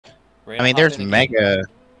I mean, there's Mega.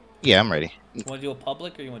 Yeah, I'm ready. You want to do a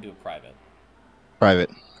public or you want to do a private? Private.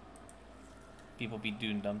 People be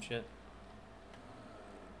doing dumb shit.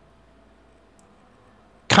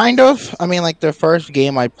 Kind of. I mean, like the first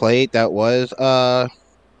game I played that was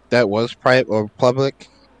private or public.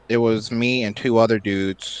 It was me and two other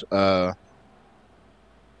dudes. For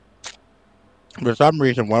some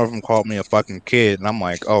reason, one of them called me a fucking kid, and I'm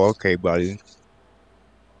like, "Oh, okay, buddy."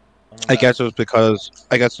 I guess it was because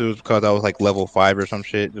I was like level 5 or some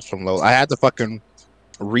shit, just from low. I had to fucking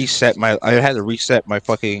reset my. I had to reset my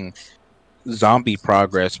fucking zombie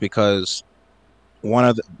progress because one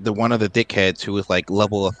of the dickheads who was like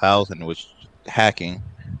level 1,000 was hacking.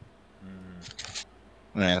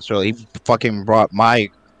 And so he fucking brought my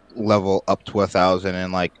level up to 1,000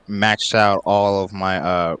 and like maxed out all of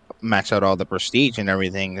my maxed out all the prestige and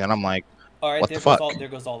everything. And I'm like, all right, what the fuck? There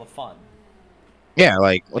goes all the fun. Yeah,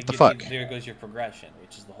 like what the fuck? There goes your progression,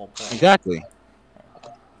 which is the whole point. Exactly.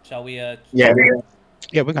 Shall we? Yeah, we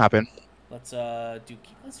can hop in. Let's do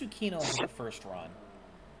Kino as the first run.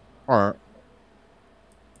 All right.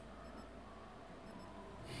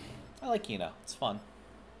 I like Kino. It's fun,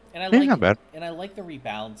 and not bad. And I like the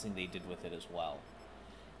rebalancing they did with it as well.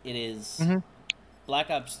 It is Black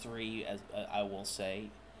Ops 3, as I will say,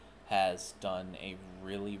 has done a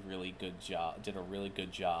really good job. Did a really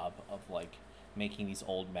good job of like making these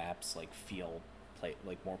old maps like feel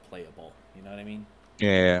more playable. You know what I mean?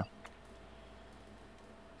 Yeah.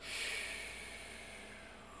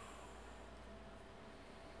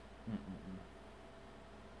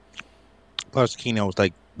 Plus, Kino was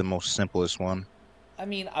like the most simplest one. I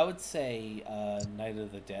mean, I would say Night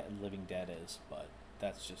of the Living Dead is, but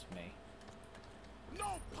that's just me.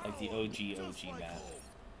 Like the OG map.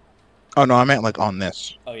 Oh no, I meant like on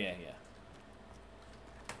this. Oh yeah.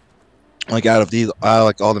 Like out of these,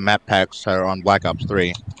 like all the map packs that are on Black Ops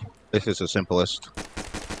 3, this is the simplest.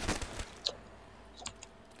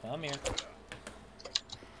 Come here.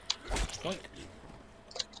 Doink.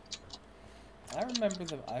 I remember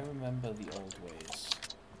the old ways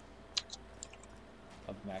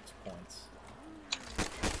of max points.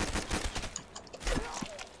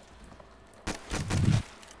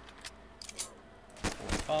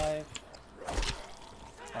 4, 5.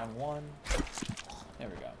 Round 1. There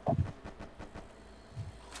we go.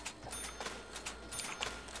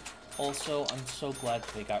 Also, I'm so glad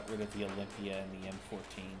they got rid of the Olympia and the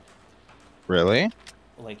M14. Really?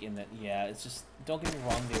 Like in the it's just, don't get me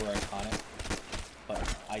wrong, they were iconic, but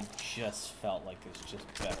I just felt like there's just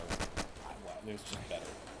better. There's just better.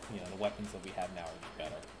 You know, the weapons that we have now are just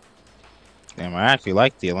better. Damn, I actually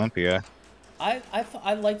like the Olympia. I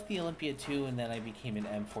liked the Olympia too, and then I became an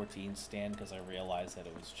M14 stan because I realized that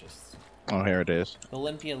it was just. Oh, here it is. The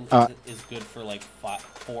Olympia is good for like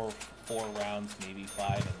four rounds, maybe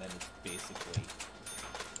 5, and then it's basically.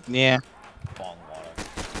 Yeah. Bong water.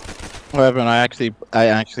 However, I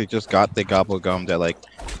actually just got the gobble gum that like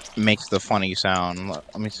makes the funny sound.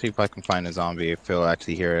 Let me see if I can find a zombie if he'll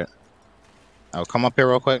actually hear it. I'll come up here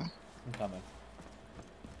real quick. I'm coming.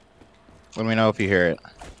 Let me know if you hear it.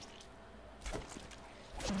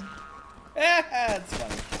 It's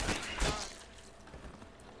funny.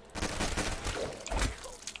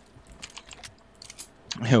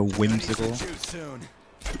 Whimsical.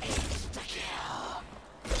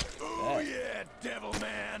 Oh yeah, devil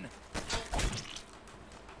man.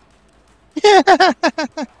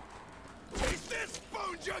 Taste this,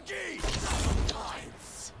 bone junkie.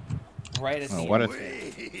 Right at the end.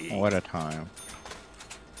 What a time.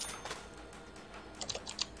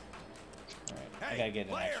 I gotta get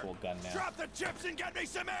an actual gun now. Drop the chips and get me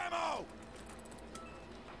some ammo.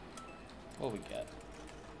 What we got?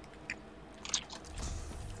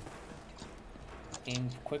 Aim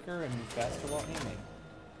quicker and move faster while aiming.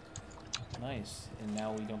 Nice. And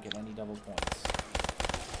now we don't get any double points.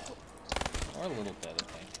 Or a little bit, I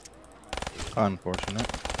think. Unfortunate.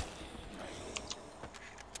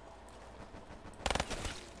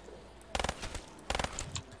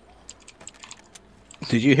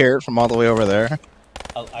 Did you hear it from all the way over there?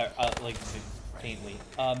 Like faintly.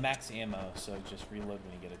 Max ammo, so just reload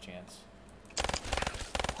when you get a chance.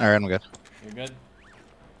 Alright, I'm good. You're good?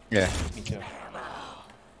 Yeah. Me too.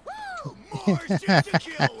 More shit to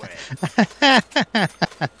kill with.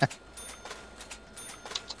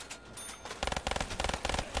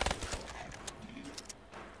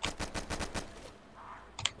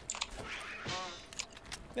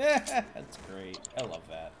 That's great. I love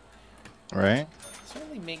that. Right? It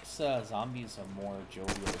certainly makes zombies a more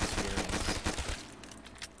jovial experience.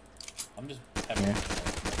 I'm just having for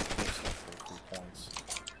 3 points.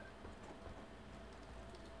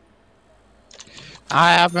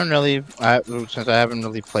 I haven't really, since I haven't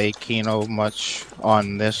really played Kino much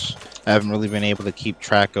on this, I haven't really been able to keep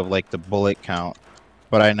track of like the bullet count.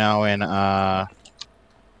 But I know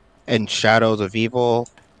in Shadows of Evil,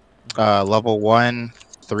 level 1,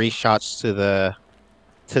 3 shots to the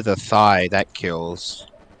thigh that kills.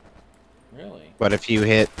 Really? But if you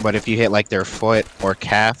hit like their foot or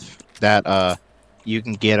calf, that you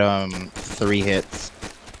can get 3 hits.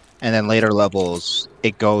 And then later levels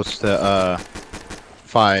it goes to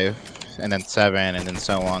 5 and then 7 and then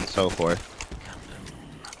so on and so forth.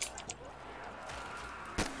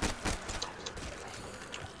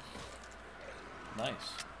 Nice.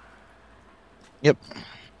 Yep.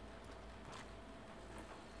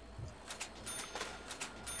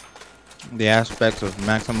 The aspects of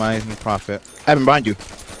maximizing profit. I haven't behind you.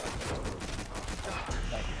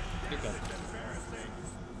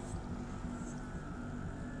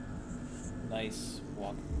 Nice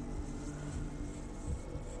walk.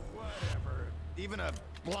 Whatever. Even a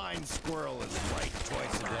blind squirrel is right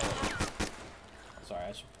twice a day.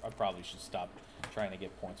 Sorry, I probably should stop trying to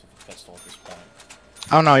get points with the pistol at this point.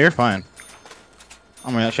 Oh no, you're fine.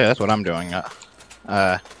 I mean, shit, that's what I'm doing.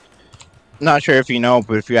 Not sure if you know,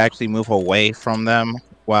 but if you actually move away from them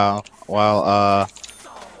while well,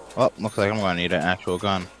 looks like I'm gonna need an actual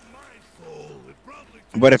gun.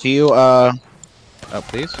 But if you oh,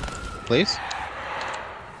 please.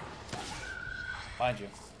 Behind you.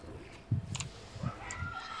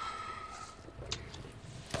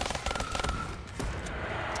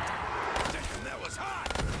 That was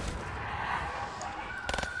hot.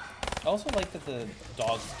 I also like that the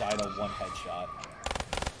dogs died on one headshot.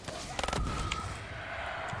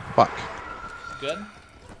 Fuck. Good?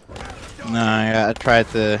 Nah, I tried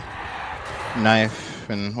the knife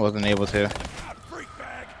and wasn't able to. Freak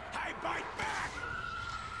bag. I bite back.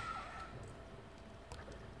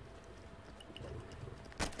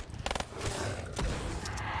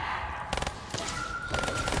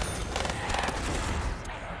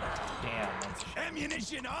 Damn, that's a shame.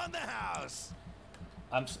 Ammunition on the house.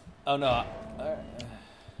 Oh no.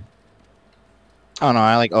 Oh no,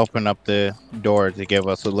 I like opened up the door to give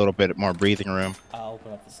us a little bit more breathing room. I'll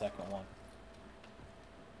open up the second one.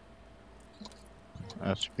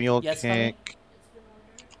 A spiel Yes, honey? kick.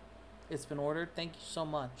 It's been ordered. Thank you so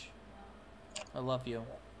much. I love you.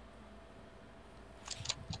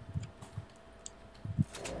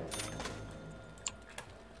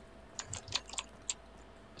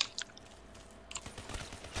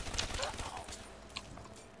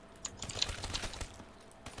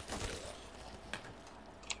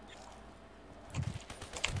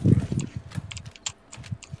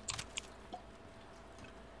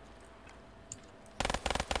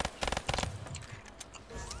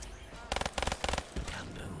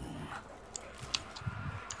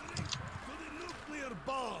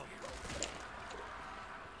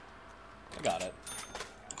 I got it.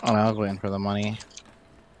 Oh no, I was waiting for the money.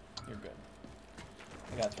 You're good.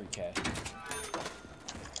 I got 3K.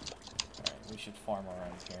 Alright, we should farm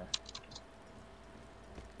around here.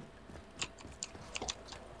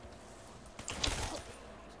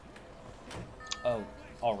 Oh,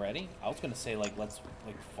 already? I was gonna say let's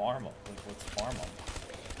farm them. Let's farm them.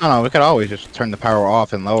 Oh no, we could always just turn the power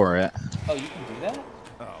off and lower it. Oh, you can do that?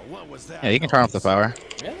 Oh, what was that? Yeah, you can turn off the power.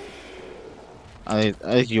 Really?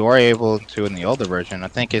 You are able to in the older version. I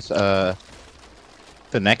think it's the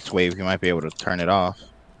next wave you might be able to turn it off.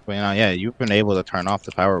 But you know, yeah, you've been able to turn off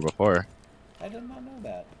the power before. I did not know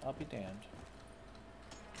that. I'll be damned.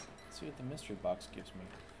 Let's see what the mystery box gives me.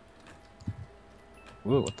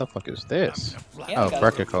 Ooh, what the fuck is this? And Oh,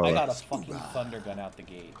 I got a fucking thunder gun out the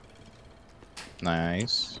gate.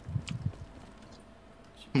 Nice.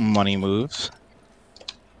 Money moves. Is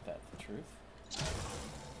that the truth?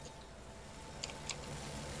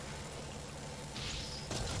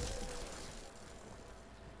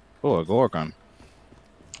 Oh, a Gorgon.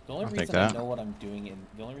 The only I'll take reason I that. know what I'm doing in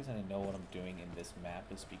this map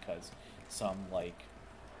is because some like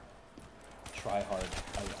tryhard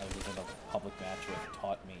I was in a public match with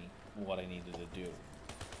taught me what I needed to do.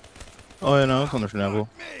 Oh, yeah, no, it's understandable.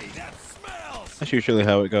 Me, that smells. That's usually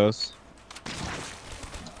how it goes.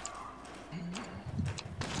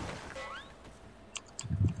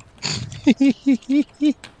 That's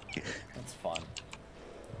fun.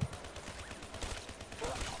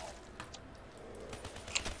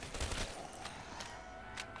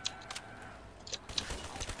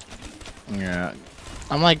 Yeah.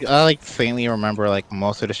 I like faintly remember like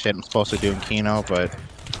most of the shit I'm supposed to do in Kino, but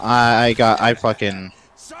I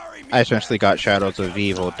essentially got Shadows of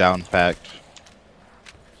Evil down packed.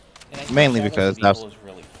 And I think Mainly Shadows because of that's Evil is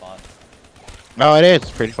really fun. Oh, it is. It's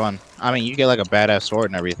pretty fun. I mean, you get like a badass sword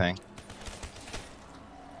and everything.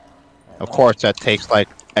 Of course, that takes like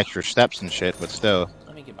extra steps and shit, but still.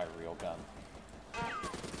 Let me get my real gun.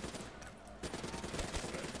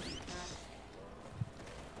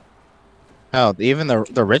 Hell, even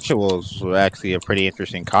the rituals were actually a pretty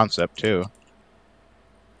interesting concept too.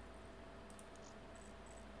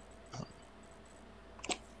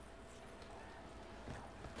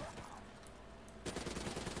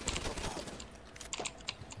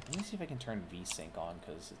 Let me see if I can turn VSync on,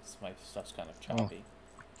 because my stuff's kind of choppy.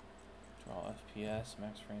 Draw FPS,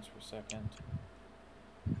 max frames per second.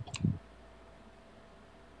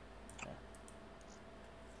 There.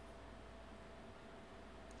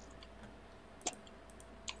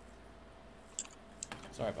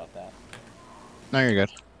 Sorry about that. No, you're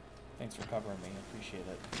good. Thanks for covering me. I appreciate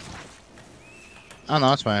it. Oh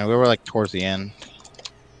no, it's fine. We were like towards the end.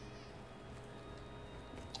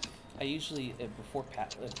 I usually, if we're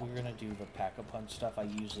gonna do the pack-a-punch stuff, I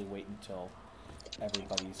usually wait until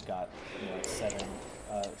everybody's got, you know,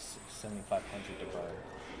 7,500 to burn.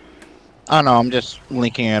 Oh no, I'm just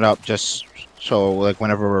linking it up just so like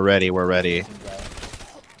whenever we're ready, we're ready.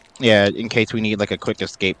 Yeah, in case we need like a quick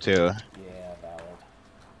escape too. Yeah, valid.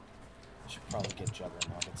 I should probably get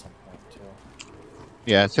Juggernaut at some point too.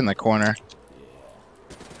 Yeah, it's in the corner.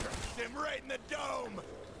 Yeah. Him right in the dome.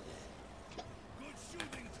 Good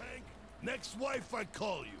shooting, Tank. Next wife I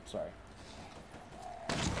call you. Sorry.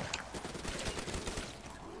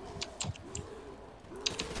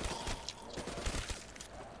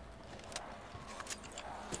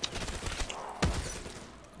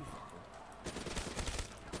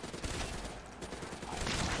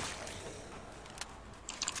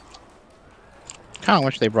 Kind of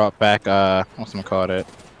wish they brought back what's it called it?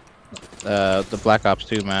 The Black Ops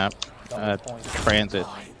 2 map. Transit.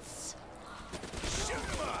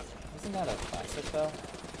 Isn't that a classic though?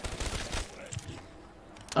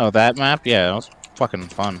 Oh, that map? Yeah, it was fucking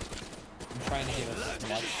fun. I'm trying to give us as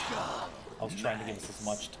much. I was trying to give us as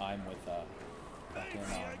much time with fucking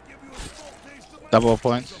Double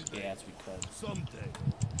points? yeah, as we could.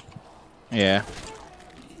 Yeah.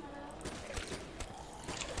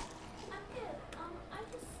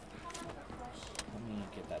 Let me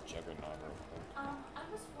get that Juggernaut real quick. I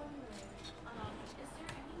was wondering, is there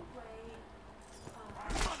any way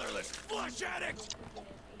Motherless flush addict.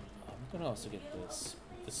 I'm gonna also get this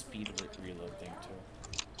the speed reload thing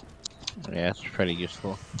too. Yeah, it's pretty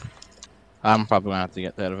useful. I'm probably gonna have to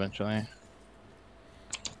get that eventually.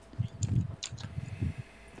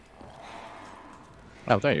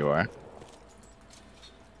 Oh, there you are.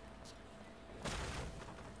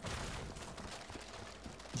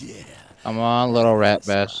 Yeah. Come on, little rat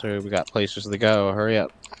bastard. We got places to go. Hurry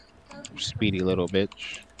up. Speedy little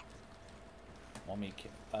bitch. Want me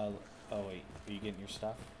oh wait, are you getting your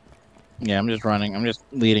stuff? Yeah, I'm just running. I'm just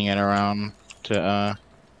leading it around to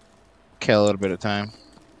kill a little bit of time.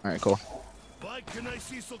 Alright, cool. Why can I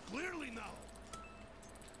see so clearly now?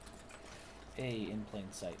 Hey, in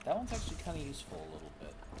plain sight. That one's actually kind of useful a little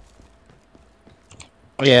bit.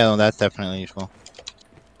 Oh, yeah, well, that's definitely useful.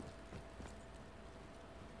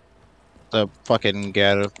 The fucking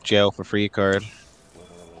get out of jail for free card.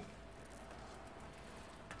 Literally.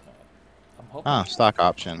 I'm hoping. Ah, stock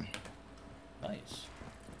option. Nice.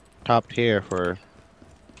 Top tier for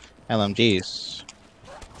LMGs.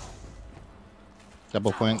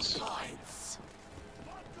 Double points. Nice.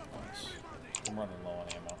 I'm running low on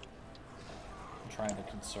ammo. I'm trying to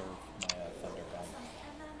conserve my thunder gun.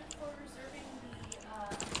 and then for reserving the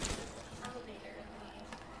elevator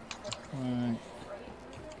Alright.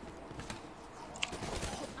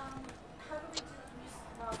 how do we do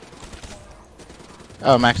use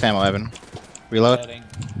Oh, max ammo, Evan. Reload. Reloading.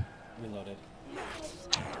 Reloaded.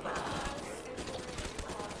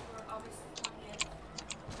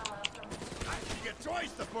 You get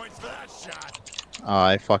twice the points for that shot. Oh,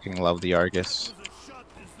 I fucking love the Argus. There's a shot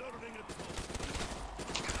deserving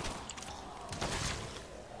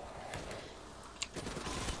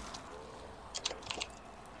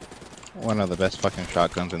a One of the best fucking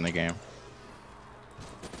shotguns in the game.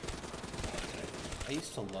 I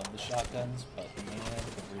used to love the shotguns, but man,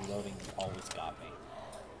 the reloading always got me.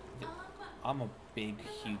 I'm a big,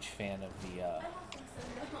 huge fan of the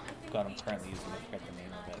gun I'm currently using. I forget the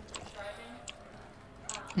name of it.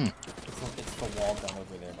 It's the wall gun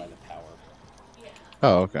over there by the tower.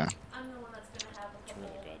 Oh, okay. It's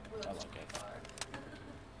really good. I like it.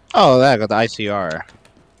 Oh, that got the ICR.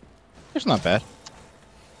 It's not bad.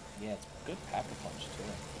 Yeah, it's good pack-a-punch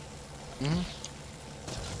too.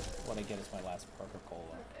 What I get is my last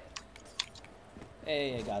Coca-Cola.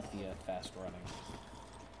 Hey, I got the fast running.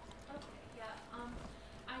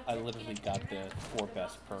 I literally got the 4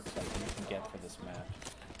 best perks that you can get for this map.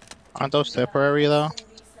 Aren't those temporary though?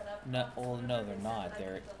 No, well, no, they're not.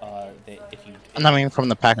 They're if you. I mean, from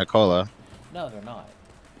the Coca-Cola. No, they're not.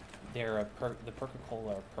 They're a the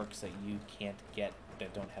Coca-Cola are perks that you can't get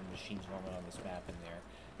that don't have machines normally on this map in there.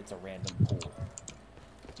 It's a random pool.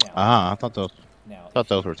 Now, Ah, I thought those. Now, I thought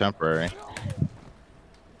those were temporary. Okay,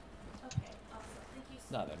 awesome. Thank you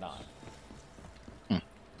so no, they're not. Alright,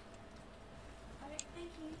 thank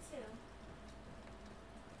you too.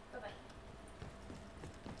 Bye-bye.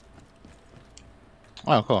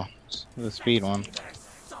 Oh, cool. The speed one.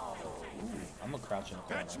 I'm gonna crouch in the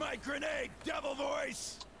corner. That's my grenade, devil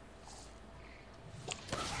voice!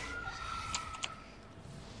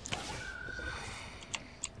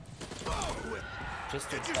 Just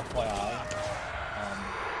to FYI,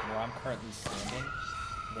 where I'm currently standing,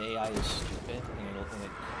 the AI is stupid, and it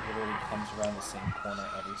literally comes around the same corner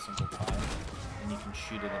every single time, and you can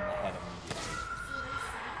shoot it in the head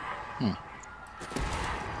immediately.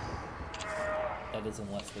 That is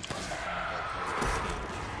unless they come behind or play the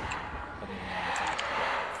stage. But in the end, it's like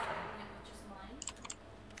Which is mine.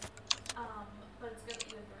 But it's good that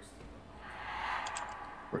you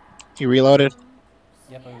adversely. You reloaded?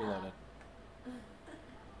 Yep, I reloaded.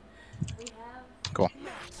 We have Cool.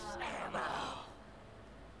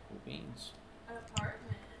 Cool beans. an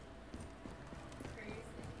apartment. Crazy.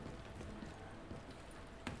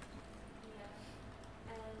 Yeah.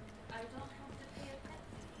 And I don't have to pay a pet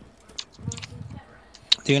fee. Monthly pet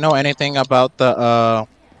rent. Do you know anything about the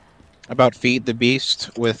about Feed the Beast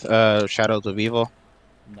with Shadows of Evil?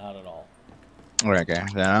 Not at all. Okay,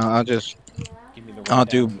 then I'll just Give me the I'll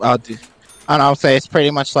do. And I'll say it's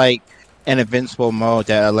pretty much like an invincible mode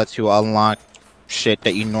that lets you unlock shit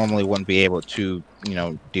that you normally wouldn't be able to, you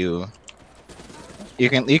know, do. You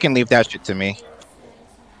can leave that shit to me.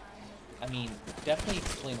 I mean, definitely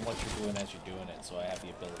explain what you're doing as you're doing it, so I have the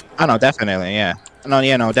ability to. I know, definitely, yeah. No,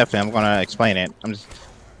 yeah, no, definitely. I'm gonna explain it. I'm just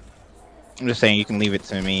saying you can leave it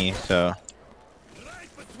to me. So. Right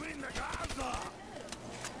between the Gaza!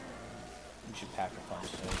 You should pack a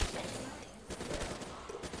punch too.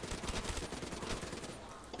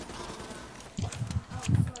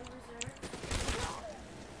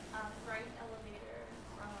 Freight elevator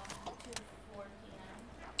from 2 to 4 p.m.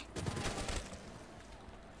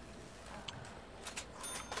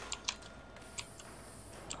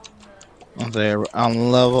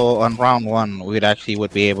 On round 1, we'd actually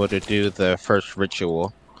would be able to do the first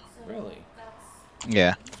ritual. Really?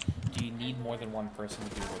 Yeah. Do you need more than one person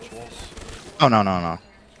to do rituals? Oh no.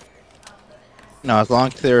 No, as long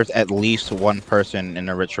as there's at least one person in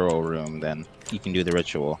the ritual room, then you can do the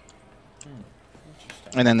ritual.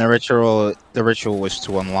 Interesting. And then the ritual was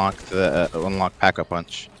to unlock the unlock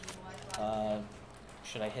Pack-a-Punch.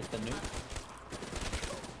 Should I hit the nuke?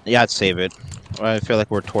 Yeah, I'd save it. I feel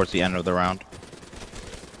like we're towards the end of the round.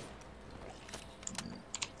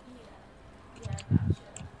 Yeah, gotcha.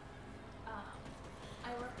 I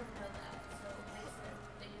let them know that, so they said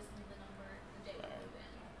they just need the number the day we move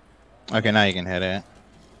in. Okay, now you can hit it.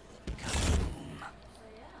 So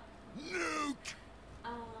yeah. Nuke!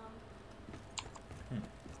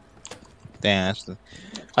 Damn, that's the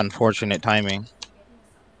unfortunate timing.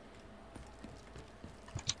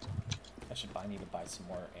 I need to buy some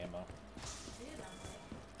more ammo.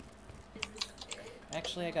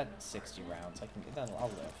 Actually, I got 60 rounds. I'll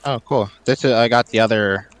live. Oh, cool. I got the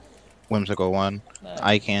other whimsical one, Nice.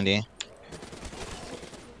 eye candy.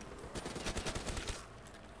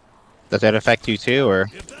 Does that affect you too, or?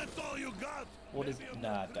 If that's all you got, What is?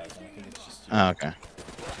 Nah, it doesn't. I think it's just. Oh, okay.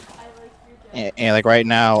 Yeah, like right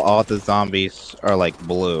now, all the zombies are like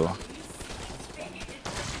blue.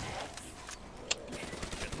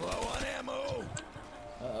 low on ammo!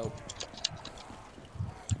 Uh-oh.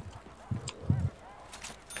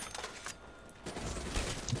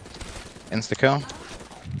 Insta kill.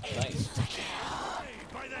 Nice.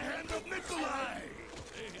 By the hand of Nikolai!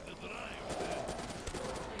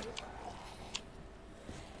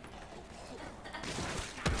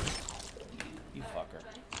 You fucker.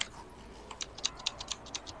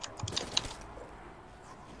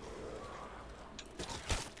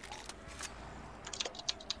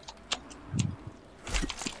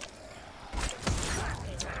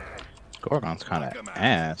 Gorgon's kind of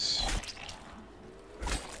ass.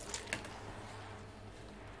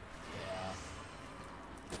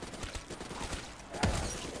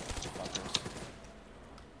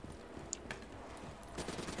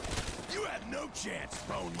 You had no chance,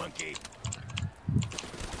 Bone Monkey!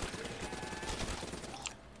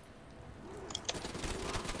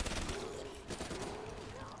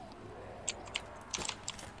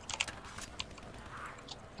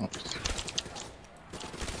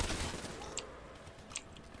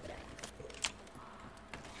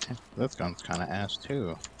 This gun's kind of ass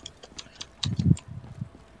too.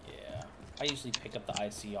 Yeah, I usually pick up the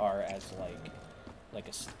ICR as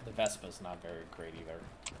the Vespa's not very great either.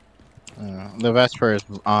 The Vesper is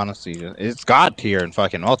honestly it's god tier in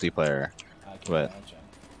fucking multiplayer, I can but imagine.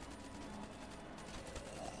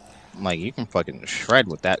 like you can fucking shred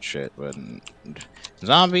with that shit. But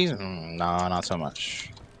zombies, no, not so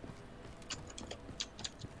much.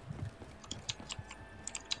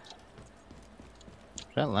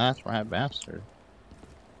 That last rat bastard.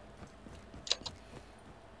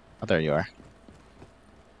 Oh, there you are.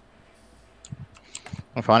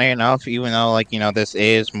 Well, funny enough, even though, like, you know, this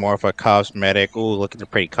is more of a cosmetic, ooh, look at the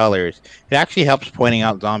pretty colors, it actually helps pointing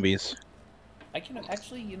out zombies. I can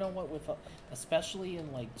actually, you know what, with especially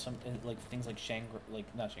in like things like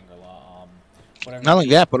not Shangri-La, whatever. Not only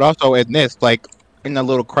that, but also in this, like, in the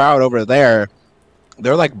little crowd over there,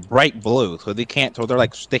 they're like bright blue, so they're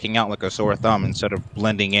like sticking out like a sore thumb instead of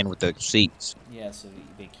blending in with the seats. Yeah, so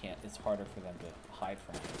they can't. It's harder for them to hide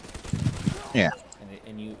from you. Yeah.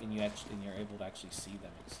 And you're able to actually see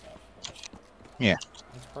them and stuff. Which yeah.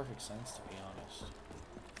 Makes perfect sense, to be honest.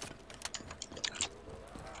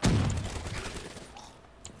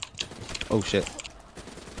 Oh shit.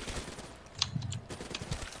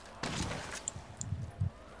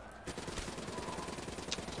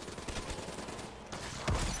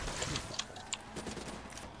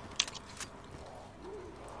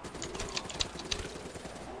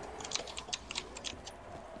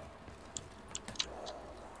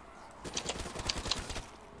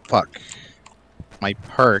 Fuck. My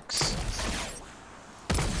perks.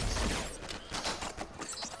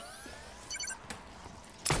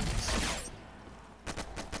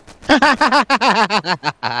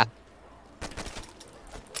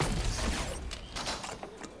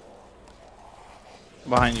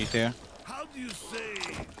 Behind you too. How do you say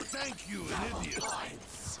thank you in Indian?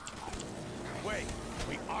 Wait,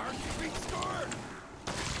 we are street store?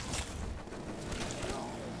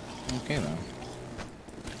 Okay then.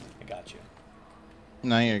 I got you.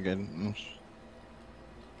 No, you're good.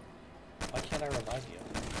 Why can't I revive you?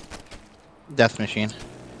 Death machine.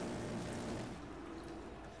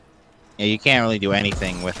 Yeah, you can't really do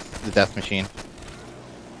anything with the death machine.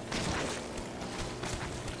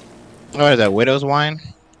 What is that, Widow's Wine?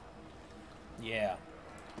 Yeah.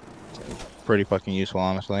 Pretty fucking useful,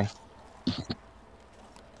 honestly.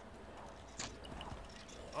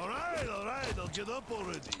 Alright, I'll get up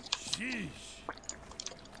already. Sheesh.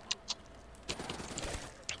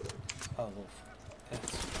 Oh,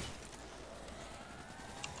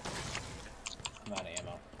 I'm out of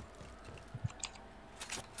ammo.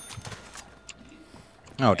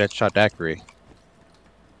 Oh, Deadshot Daiquiri.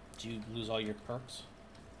 Did you lose all your perks?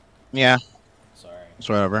 Yeah. Sorry. It's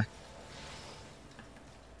whatever.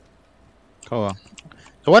 Cool.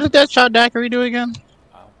 So what did Deadshot Daiquiri do again?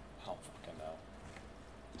 I don't fucking know.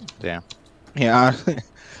 Damn. Yeah.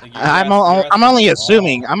 Like, I'm only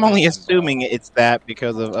assuming. I'm only assuming it's that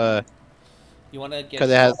because of You want to get?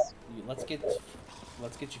 Because it has. Let's get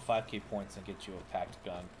you 5K points and get you a packed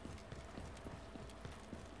gun.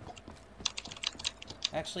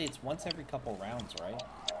 Actually, it's once every couple rounds, right?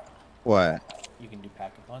 What? You can do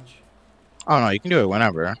pack a punch. Oh no, you can do it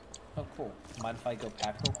whenever. Oh, cool. Mind if I go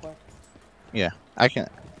pack real quick? Yeah, I can.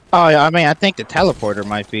 Oh yeah, I mean, I think the teleporter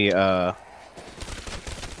might be Yeah,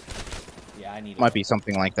 I need. Might be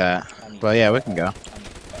something like that. But yeah, we can go. Alright,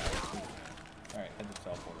 head to the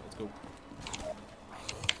teleporter. Let's go.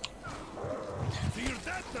 So you're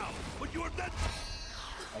dead now, but you're dead.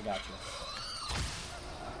 I got you.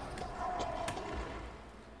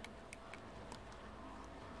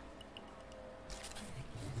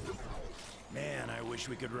 Man, I wish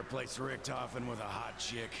we could replace Richtofen with a hot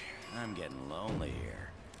chick. I'm getting lonely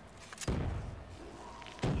here.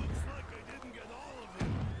 Looks like I didn't get all of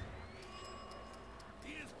him.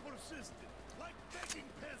 He is persistent, like begging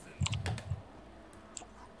peasants.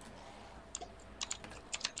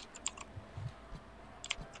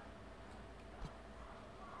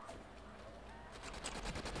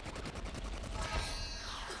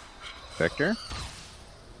 Vector?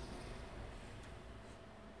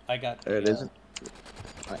 I got. There it is.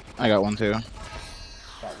 I got one too. Got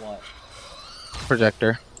what?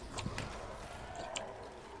 Projector.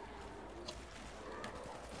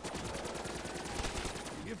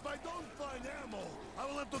 If I don't find ammo, I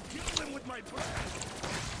will have to kill him with my breath.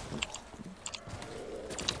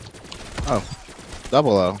 Oh,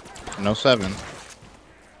 00. No 7.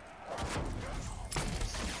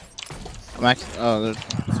 Max. Oh, there's.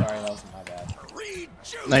 Sorry, that was my bad.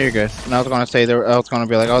 No, you're good. And I was gonna say I was gonna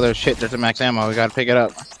be like, oh, there's shit. There's a max ammo. We gotta pick it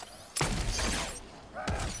up.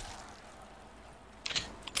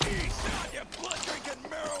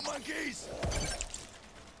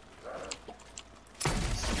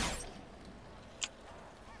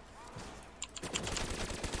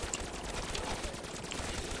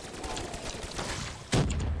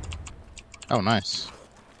 Oh, nice.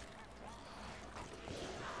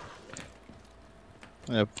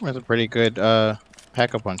 Yeah, that's a pretty good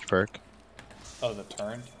Pack-a-Punch perk. Oh, the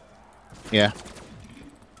turn? Yeah.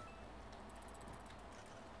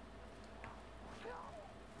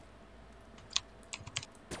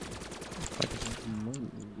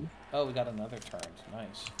 Oh, we got another turn.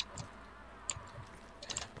 Nice.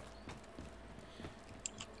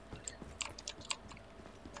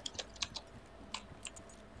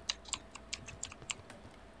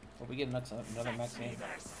 Well, we get another max ammo.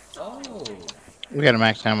 Oh! We got a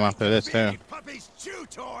max ammo after this, too. Puppy's chew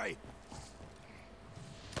toy.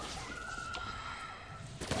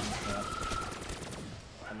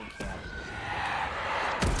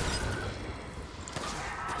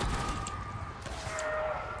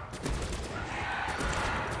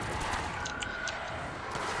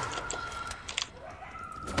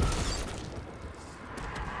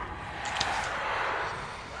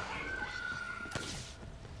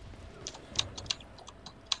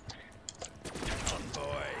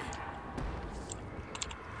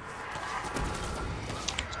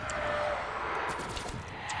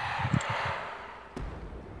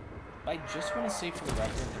 I just want to say for the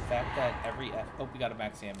record, the fact that every oh, we got a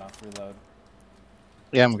max ammo reload.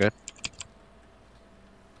 Yeah, I'm good.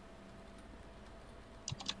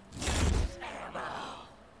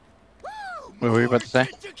 What were you about to say?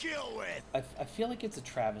 I feel like it's a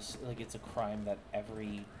Travis, like it's a crime that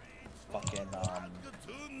every fucking what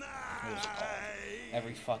is it called?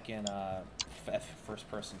 Every fucking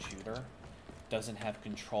first-person shooter doesn't have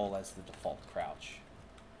control as the default crouch.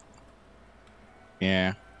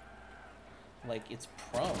 Yeah. Like, it's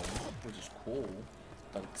prone, which is cool,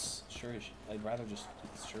 but it's sure as I'd rather just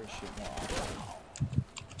sure as shit more often.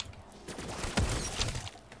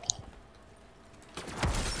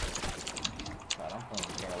 God, I'm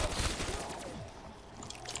playing careless.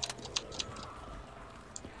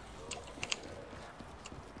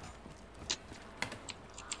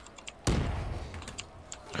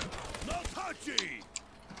 No touchy.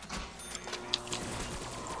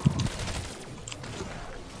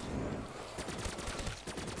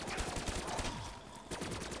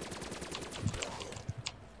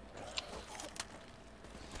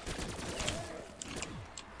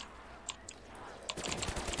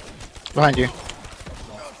 Behind you. I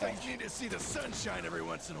think you need to see the sunshine every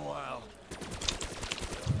once in a while.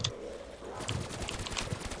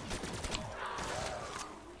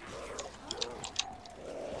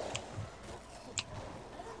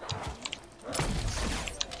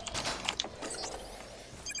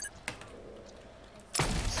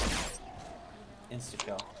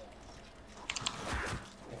 Insta-kill.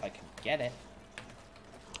 If I can get it.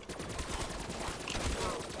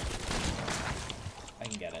 I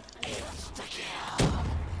can get it.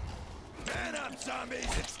 Man up, zombies!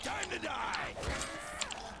 It's time to die!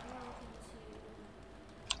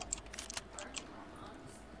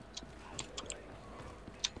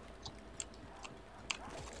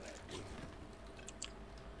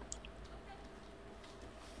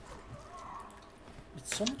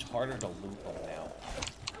 It's so much harder to loot them now.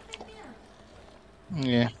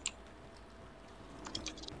 Yeah.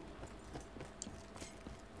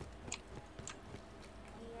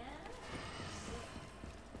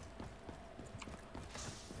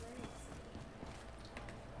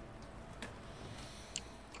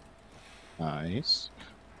 Nice.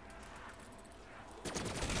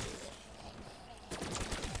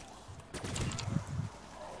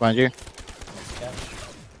 Behind you. Nice catch.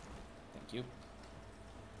 Thank you.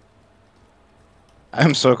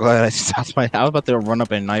 I'm so glad I stopped I was about to run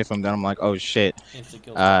up and knife him, then I'm like, oh shit.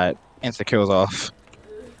 Insta-kill. Insta kills off.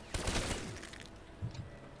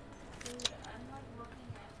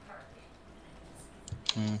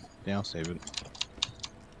 Yeah, I'll save it.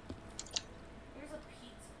 There's a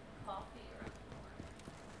pizza coffee around the corner.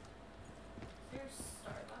 There's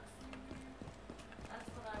Starbucks in here. That's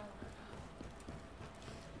what I want to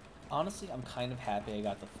know. Honestly, I'm kind of happy I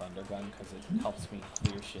got the thunder gun because it helps me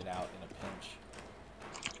clear shit out in a pinch.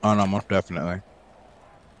 Oh no, most definitely.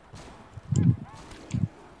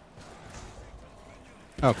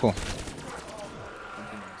 Oh, cool.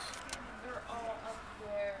 They're all up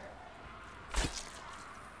there.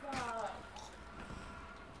 Fuck.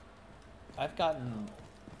 I've gotten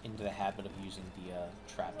into the habit of using the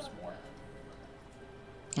traps more.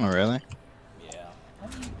 Oh, really? Yeah. I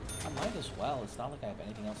mean, I might as well. It's not like I have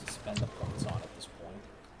anything else to spend the points on at this point.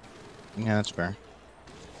 Yeah, that's fair.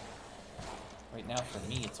 Right now, for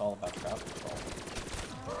me, it's all about crowd control.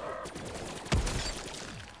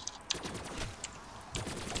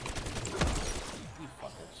 You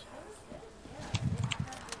fuckers.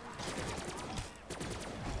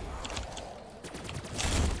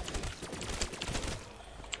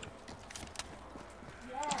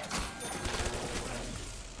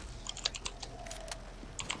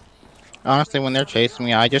 Honestly, when they're chasing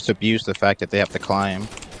me, I just abuse the fact that they have to climb.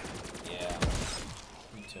 Yeah,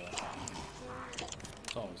 me too.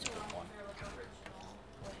 It's always a good one.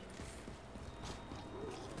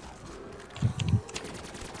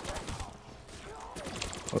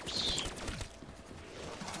 Whoops.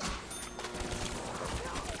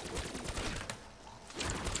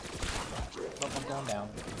 Oh, I'm going down.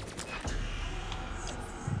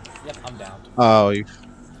 Yep, I'm down. Oh, you.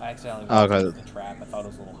 I accidentally Oh, walked into cause. the trap. I thought it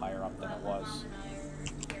was a little higher up than it was.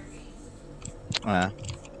 Yeah.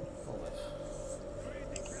 We'll live.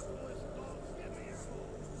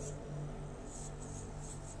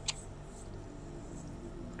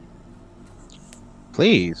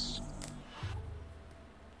 Please.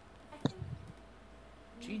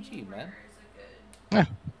 GG, man. Yeah.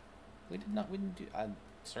 We didn't do,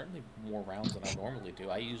 certainly more rounds than I normally do.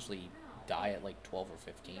 I usually die at like 12 or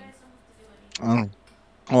 15.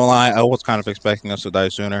 Well, I was kind of expecting us to die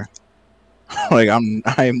sooner. Like I'm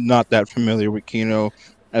not that familiar with Kino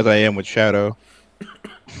as I am with Shadow.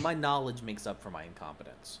 My knowledge makes up for my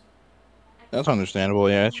incompetence. That's understandable.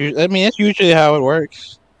 Yeah, I mean, it's usually how it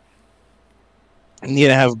works. You need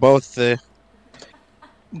to have both to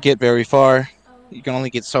get very far. You can only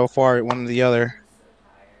get so far at one or the other.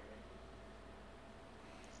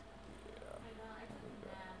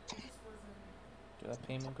 Did that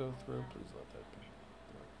payment go through? Please let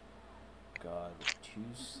that go. God,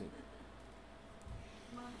 2-6.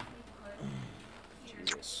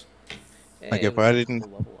 Jesus. Like Hey, if we got I a didn't,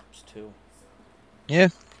 couple level ups too. yeah,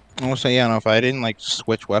 I will say yeah. No, if I didn't like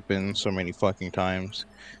switch weapons so many fucking times,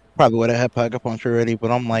 probably would have had Pack-a-Punch already. But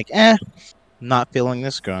I'm like, not feeling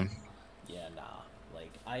this gun. Yeah, nah.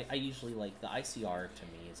 Like I usually like the ICR to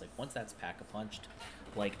me is like once that's pack-a-punched,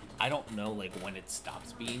 like I don't know like when it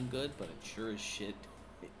stops being good, but it sure as shit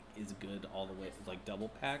is good all the way. Like double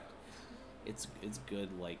packed, it's good.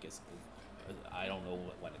 Like I don't know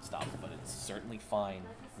when it stops, but it's certainly fine.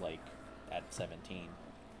 Like at 17.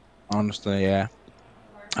 Honestly, yeah.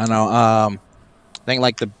 I know. I think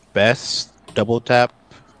like the best double tap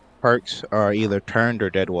perks are either turned or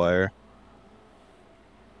dead wire.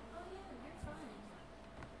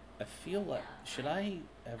 I feel like should I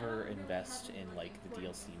ever invest in like the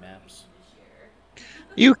DLC maps?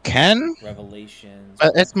 You can, Revelations,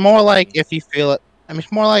 but it's more like Breakaway. if you feel it. I mean,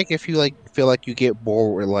 it's more like if you like feel like you get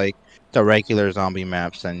bored with like the regular zombie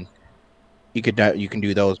maps, and you can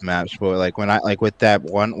do those maps. But like when I like with that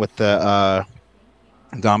one with the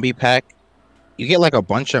zombie pack, you get like a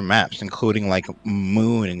bunch of maps, including like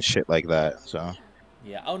Moon and shit like that. So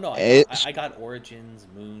Yeah. Oh no, it's I got Origins,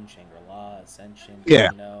 Moon, Shangri-La, Ascension, yeah.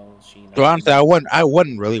 Kino, So Shino. honestly, I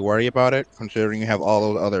wouldn't really worry about it, considering you have all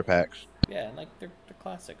those other packs. Yeah, and like they're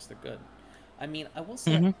classics. They're good. I mean, Hmm.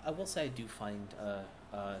 I will say I do find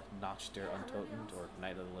Notch der Untoten or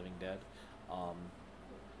Night of the Living Dead, um,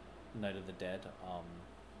 Night of the Dead.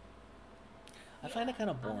 I find it kind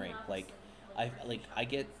of boring. I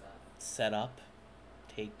get set up,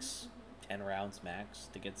 takes 10 rounds max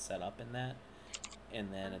to get set up in that,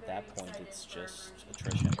 and then at that point it's just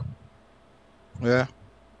attrition. Yeah.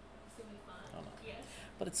 I don't know.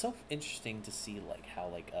 But it's so interesting to see like how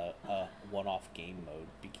like a one-off game mode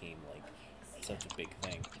became like such a big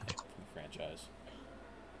thing for the franchise.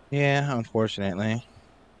 Yeah, unfortunately.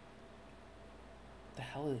 The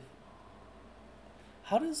hell is?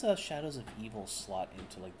 How does Shadows of Evil slot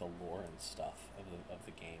into like the lore and stuff of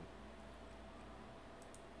the game?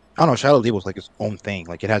 I don't know, Shadow of the Evil is like its own thing.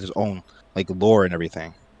 Like it has its own like lore and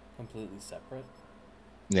everything. Completely separate.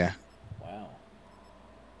 Yeah. Wow.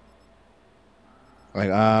 Like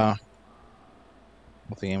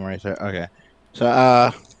what's the game right there? Okay. So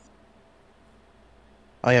oh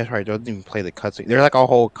yeah, that's right. Don't even play the cutscene. There's like a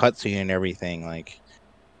whole cutscene and everything, like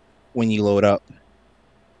when you load up.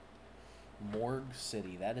 Morgue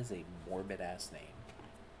City. That is a morbid ass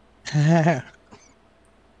name.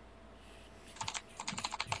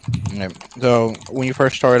 Yeah. So when you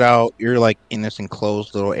first start out, you're like in this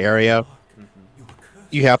enclosed little area. Mm-hmm.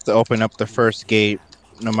 You have to open up the first gate,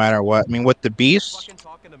 no matter what. I mean, with the beast,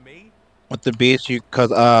 you because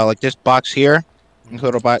like this box here, this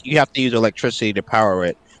little box, you have to use electricity to power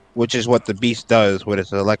it, which is what the beast does with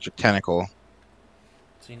its electric tentacle.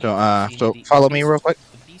 So follow me real quick.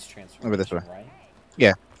 The beast transformation, Over this way. right?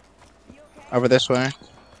 Yeah. Over this way.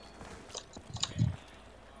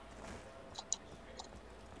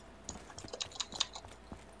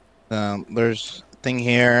 There's a thing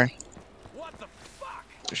here.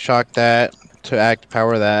 Shock that to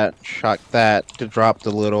power that. Shock that to drop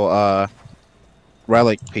the little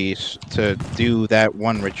relic piece to do that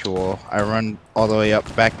one ritual. I run all the way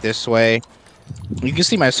up back this way. You can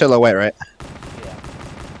see my silhouette, right? Yeah.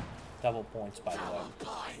 Double points, by the way.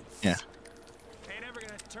 Yeah.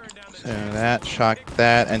 So that, shock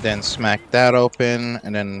that, and then smack that open,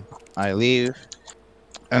 and then I leave.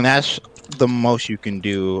 And that's the most you can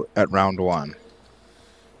do at round 1.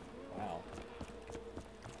 Wow.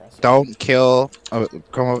 Impressive. Don't kill. Oh,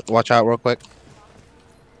 come on, watch out real quick. What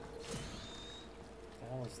the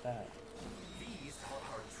hell is that?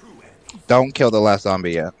 Don't kill the last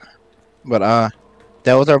zombie yet. But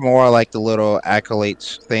those are more like the little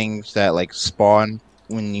accolades things that like spawn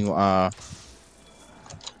when you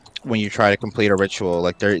try to complete a ritual.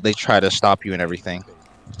 Like they try to stop you and everything.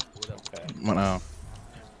 Okay. But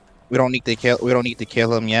we don't need to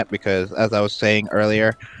kill him yet because, as I was saying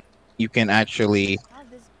earlier, you can actually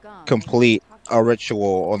complete a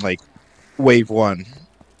ritual on like wave 1.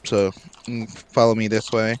 So follow me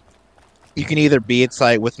this way. You can either be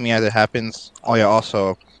inside with me as it happens. Oh yeah,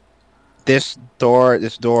 also this door,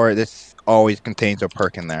 this always contains a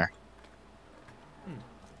perk in there.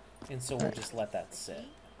 And so we'll just let that sit.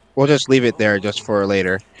 We'll just leave it there just for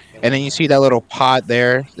later. And then you see that little pod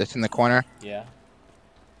there that's in the corner? Yeah.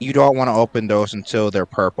 You don't want to open those until they're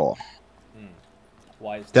purple.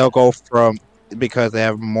 Why is that? They'll go from, because they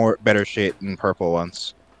have better shit than purple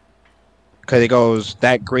ones. Because it goes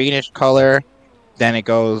that greenish color, then it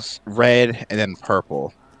goes red, and then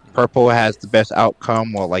purple. Purple has the best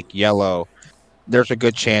outcome, while like yellow, there's a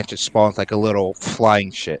good chance it spawns like a little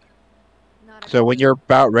flying shit. So when you're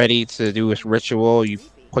about ready to do this ritual, you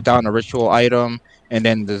put down a ritual item, and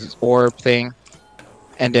then this orb thing.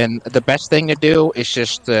 And then the best thing to do is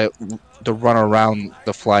just to run around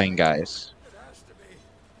the flying guys.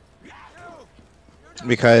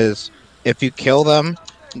 Because if you kill them,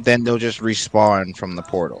 then they'll just respawn from the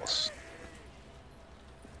portals.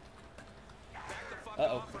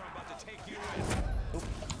 Uh-oh.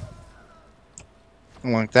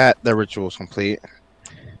 Like that, the ritual's complete.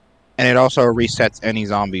 And it also resets any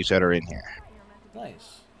zombies that are in here.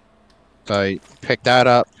 Nice. So I pick that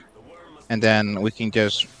up, and then we can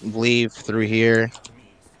just leave through here.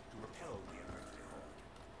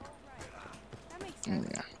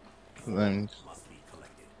 Yeah.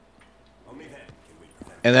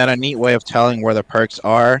 And then a neat way of telling where the perks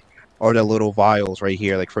are the little vials right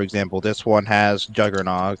here. Like, for example, this one has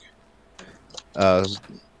Juggernog.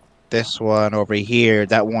 This one over here,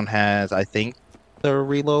 that one has, I think, the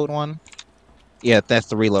reload one. Yeah, that's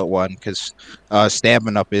the reload one, because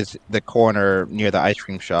Stabbing Up is the corner near the ice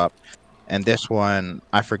cream shop. And this one,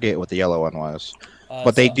 I forget what the yellow one was.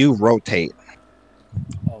 But they do rotate.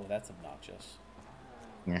 Oh, that's obnoxious.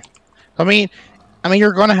 Yeah. I mean,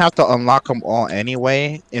 you're going to have to unlock them all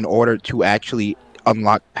anyway in order to actually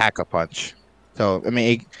unlock Pack-a-Punch. So, I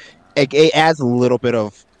mean, it adds a little bit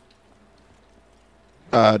of,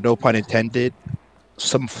 no pun intended,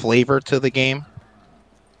 some flavor to the game.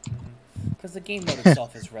 Because the game mode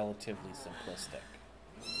itself is relatively simplistic.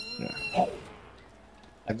 Yeah.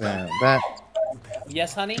 And then that.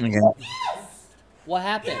 Yes, honey? Okay. What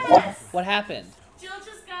happened? What happened? Jill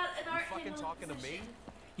just got an art fucking talking to me?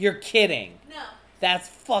 You're kidding. No. That's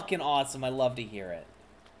fucking awesome. I love to hear it.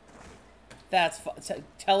 That's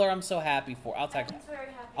tell her I'm so happy for. I'll text.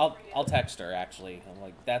 I'll text her actually. I'm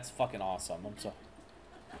like, that's fucking awesome. I'm so.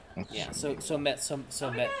 Yeah. So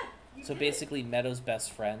basically, Meadow's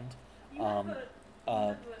best friend.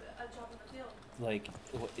 Like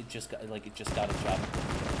it just got a job.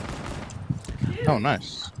 Oh,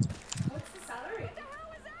 nice. What's the salary?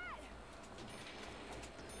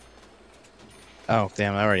 Oh,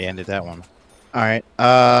 damn! I already ended that one. All right.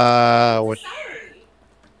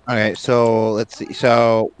 Okay, so let's see.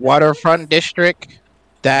 So Waterfront District,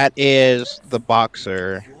 that is the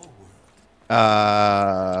boxer.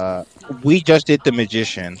 We just did the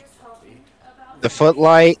magician. The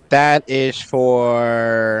footlight, that is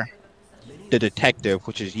for the detective,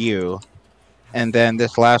 which is you. And then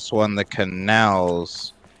this last one, the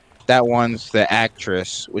canals, that one's the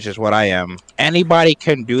actress, which is what I am. Anybody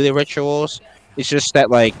can do the rituals. It's just that,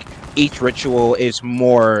 like, each ritual is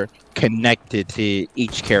more connected to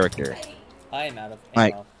each character. I am out of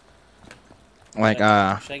ammo.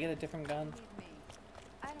 Should I get a different gun?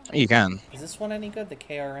 You can. Is this one any good? The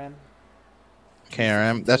KRM?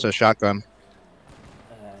 KRM? That's a shotgun.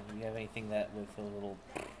 Do you have anything that would feel a little...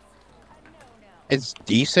 It's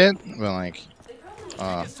decent, but like...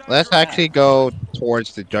 let's actually go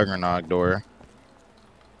towards the Juggernog door.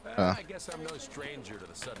 I guess I'm no stranger to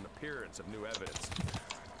the sudden appearance of new evidence.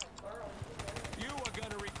 You are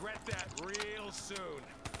gonna regret that real soon.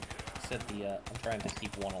 Said I'm trying to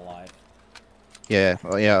keep one alive. Yeah,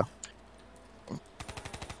 well, yeah.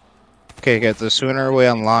 Okay, guys, the sooner we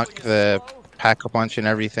unlock the Pack-a-Punch and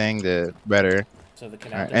everything, the better. So the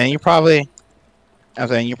canal. Right. And you probably... I'm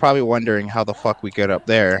saying you're probably wondering how the fuck we get up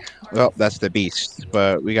there. Well, that's the beast,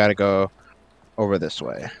 but we gotta go over this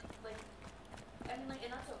way. I mean, like,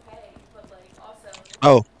 and that's okay, but, like, also...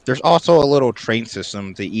 Oh, there's also a little train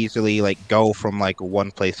system to easily, like, go from, like,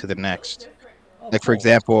 one place to the next. Like, for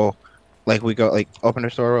example, like, we go, like, open the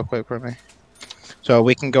door real quick for me. So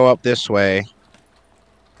we can go up this way,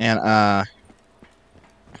 and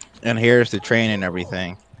here's the train and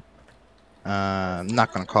everything. I'm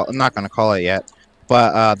not gonna call it yet,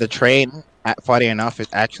 but the train, funny enough, is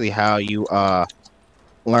actually how you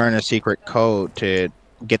learn a secret code to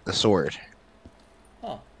get the sword.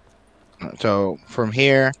 Huh. So from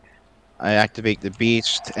here, I activate the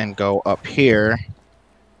beast and go up here,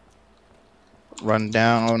 run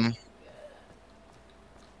down,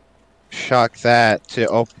 shock that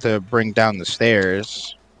to bring down the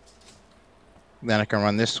stairs. Then I can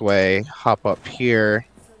run this way, hop up here,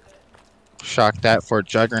 shock that for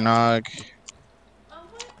Juggernog.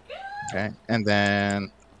 Okay, and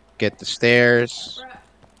then get the stairs.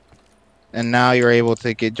 And now you're able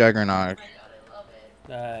to get Juggernog.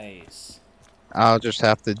 Nice. I'll just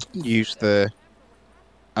have to use the...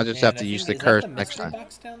 I'll just have to use the curse next time.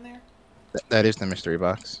 Box down there? That is the mystery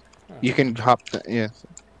box. Huh. You can hop... Yeah.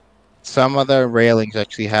 Some of the railings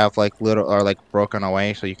actually have, like, like, broken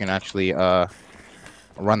away, so you can actually,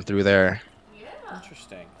 run through there.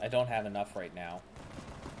 Interesting. I don't have enough right now.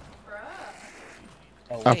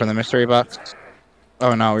 Oh, from the mystery box?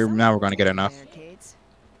 Oh, no, now we're going to get enough.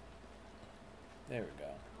 There we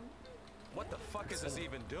go. What the fuck is this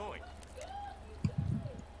even doing?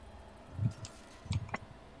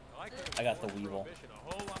 I got the Weevil.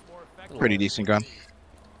 Pretty decent gun.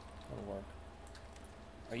 That'll work.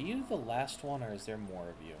 Are you the last one, or is there more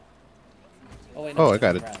of you? Oh, wait, no, Oh, I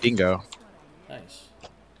got a dingo. Nice.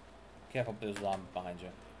 Careful, there's a zombie behind you.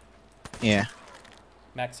 Yeah.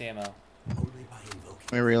 Max ammo.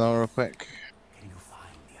 Let me reload real quick.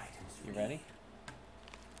 You ready?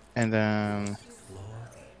 And then...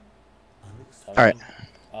 Alright.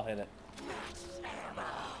 I'll hit it.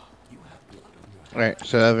 Alright,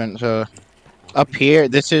 so up here,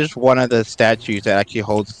 this is one of the statues that actually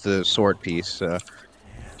holds the sword piece. So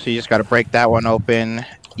you just gotta break that one open.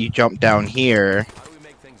 You jump down here,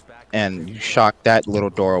 and you shock that little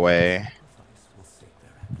doorway.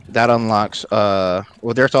 That unlocks, well,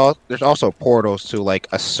 there's also portals to, like,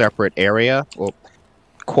 a separate area. Well,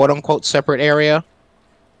 quote-unquote separate area.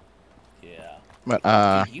 Yeah.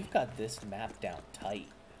 But, Dude, you've got this map down tight.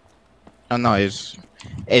 Oh, no, it's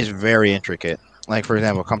very intricate. Like, for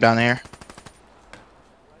example, come down here.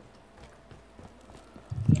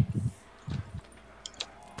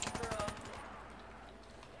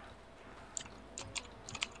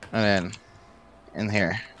 And then, in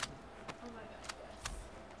here.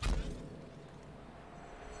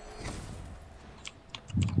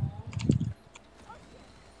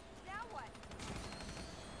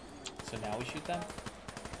 So now we shoot them?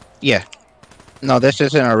 Yeah. No, this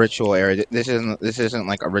isn't a ritual area. This isn't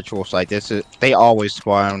like a ritual site. They always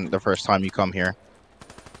spawn the first time you come here.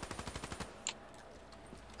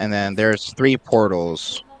 And then there's 3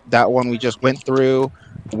 portals. That one we just went through,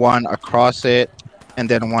 one across it, and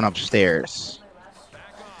then one upstairs.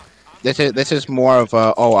 This is more of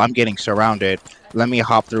a, oh, I'm getting surrounded. Let me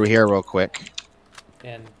hop through here real quick.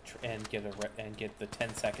 And get the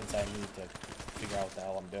 10 seconds I need to figure out what the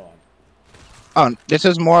hell I'm doing. Oh, this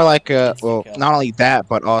is more like a, well, not only that,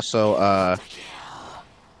 but also,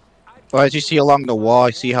 well, as you see along the wall,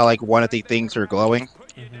 you see how, like, one of the things are glowing?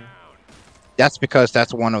 Mm-hmm. That's because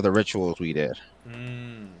that's one of the rituals we did.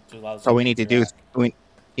 So we need to do,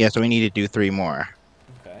 so we need to do 3 more.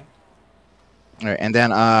 Okay. Alright, and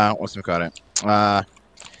then, what's it called? But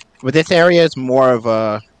this area is more of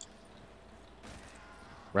a...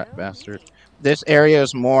 Rat bastard. This area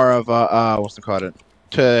is more of a, what's it called?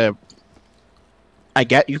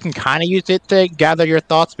 You can kind of use it to gather your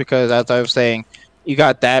thoughts, because as I was saying, you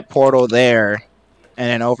got that portal there, and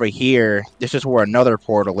then over here, this is where another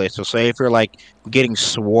portal is. So say if you're, like, getting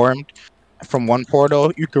swarmed from one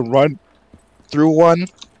portal, you can run through one,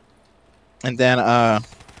 and then,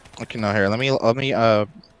 okay, no, here, let me, is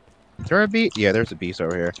there a beast? Yeah, there's a beast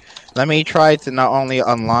over here. Let me try to not only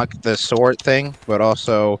unlock the sword thing, but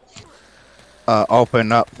also,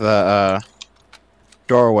 open up the,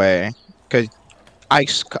 doorway, because I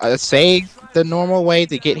say the normal way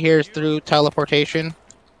to get here is through teleportation,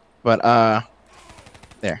 but,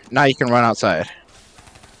 there. Now you can run outside.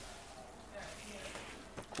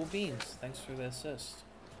 Cool beans. Thanks for the assist.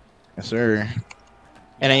 Yes, sir.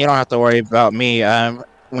 And then you don't have to worry about me.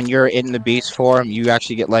 When you're in the beast form, you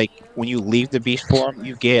actually get, like, when you leave the beast form,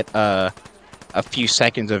 you get, a few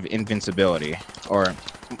seconds of invincibility. or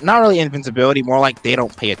not really invincibility, more like they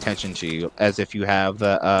don't pay attention to you, as if you have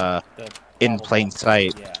the in plain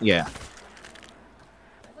sight. Yeah.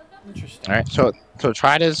 Interesting. All right, so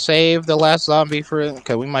try to save the last zombie for it,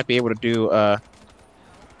 because we might be able to do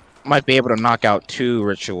might be able to knock out 2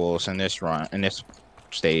 rituals in this run, in this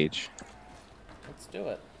stage. Let's do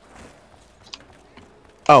it.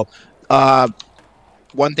 Oh,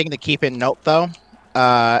 one thing to keep in note though.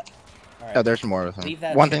 Right. Oh, there's more of them. Leave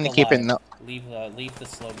that One chick thing to alive. keep in note. Leave the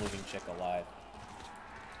slow-moving chick alive.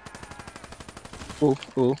 Ooh.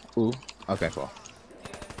 Okay, cool.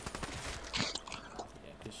 Yeah,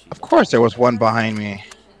 Of course, there was one behind me.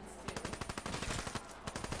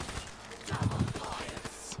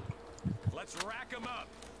 Let's rack 'em up.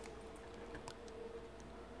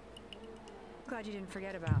 Glad you didn't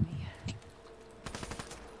forget about me.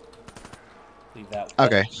 Leave that.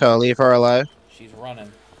 Okay, so leave her alive. She's running.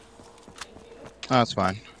 Oh, that's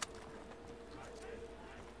fine.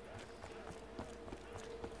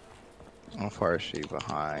 How far is she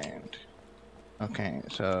behind? Okay,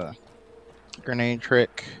 so grenade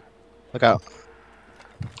trick. Look out.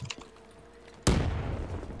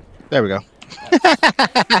 There we go.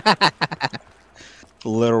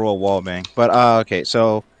 Literal wall bang. But okay,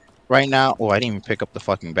 so right now, oh, I didn't even pick up the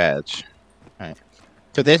fucking badge. All right.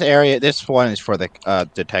 So this area, this one is for the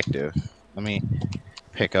detective. Let me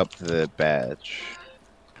pick up the badge.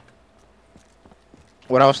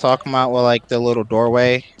 What I was talking about was like the little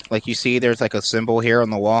doorway. Like you see, there's like a symbol here on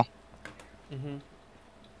the wall. Mm-hmm.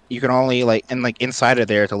 You can only like inside of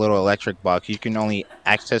there, it's a little electric box. You can only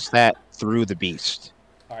access that through the beast.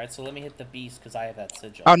 All right, so let me hit the beast because I have that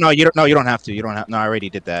sigil. Oh no, you don't. No, you don't have to. You don't have. No, I already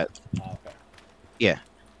did that. Oh, okay. Yeah.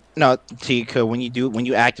 No, see, cause when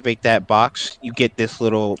you activate that box, you get this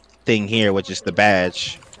little thing here, which is the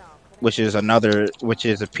badge, which is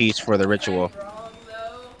a piece for the ritual.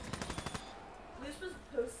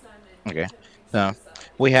 Okay. So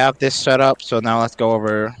we have this set up. So now let's go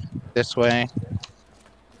over this way.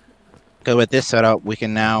 Because with this setup, we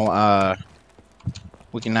can now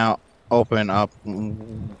open up.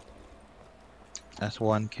 That's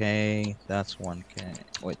 1K. That's 1K.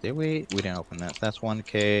 Wait, did we? We didn't open that. That's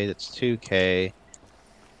 1K. That's 2K.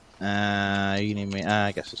 You need me.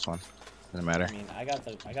 I guess this one doesn't matter. I mean, I got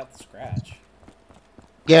the scratch.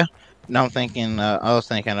 Yeah. No, I'm thinking. I was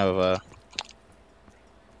thinking of a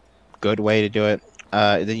good way to do it.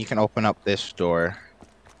 Then you can open up this door.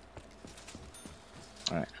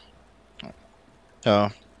 All right. So,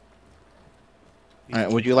 all right.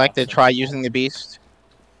 Would you like to try using the beast?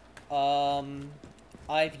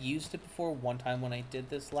 I've used it before one time when I did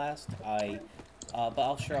this last. But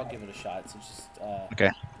I'll give it a shot. So just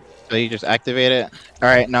Okay. So you just activate it. All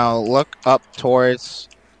right. Now look up towards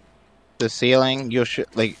the ceiling. You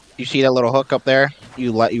see that little hook up there.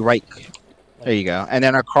 You right. There you go. And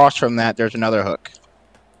then across from that, there's another hook.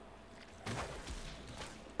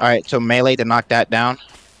 All right. So melee to knock that down.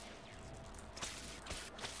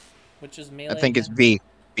 Which is melee? I think it's V.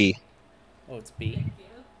 V. Oh, it's B.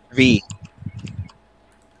 V.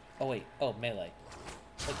 Oh wait. Oh, melee.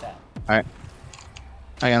 Like that. All right.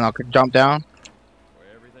 Again, I'll jump down.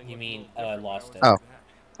 You mean? Oh, I lost it. Oh.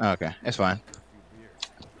 Okay. It's fine.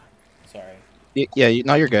 Sorry.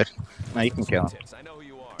 No, you're good. No, you can kill him.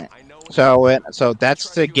 So that's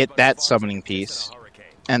to get that summoning piece,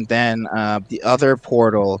 and then the other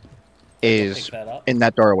portal is in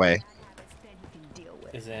that doorway.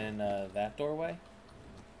 Is in that doorway?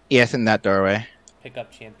 Yes, in that doorway. Pick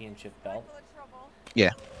up championship belt. Yeah.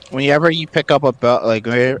 Whenever you pick up a belt, like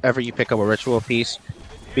whenever you pick up a ritual piece,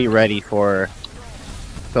 be ready for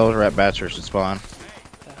those red bastards to spawn.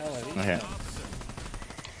 What the hell are these Okay. things?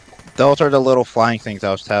 Those are the little flying things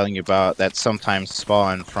I was telling you about that sometimes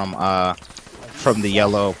spawn from the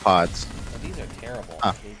yellow pods. Oh, these are terrible.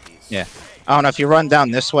 Yeah. I don't know if you run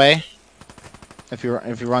down this way. If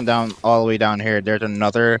you run down all the way down here, there's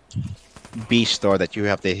another beast door that you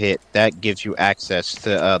have to hit. That gives you access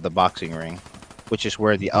to the boxing ring, which is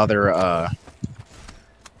where the other Bro,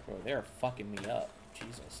 they're fucking me up.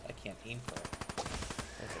 Jesus, I can't aim for it.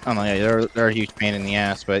 I don't know. Yeah, they're a huge pain in the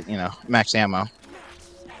ass, but you know, max ammo.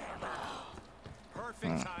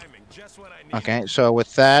 Okay, so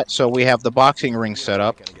with that, we have the boxing ring set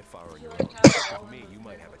up.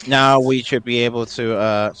 Now we should be able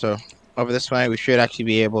to, so over this way, we should actually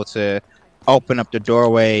be able to open up the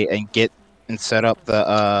doorway and set up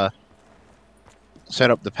the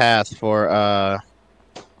path for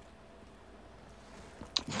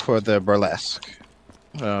the burlesque.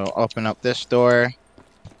 So open up this door.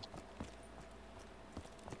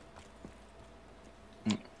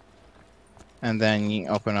 And then you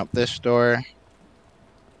open up this door.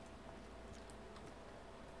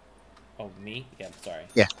 Oh, me? Yeah, sorry.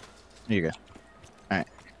 Yeah, you're good. All right.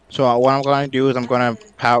 So what I'm going to do is I'm going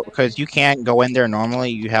to power because you can't go in there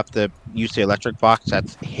normally. You have to use the electric box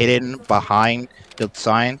that's hidden behind the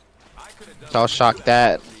sign. So I'll shock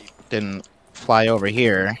that, then fly over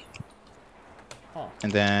here, Huh.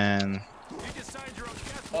 and then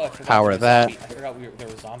Oh, I forgot power there was that. I forgot there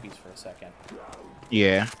were zombies for a second.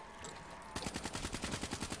 Yeah.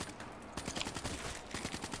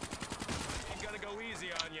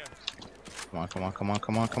 Come on, come on, come on,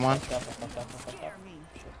 come on, come on.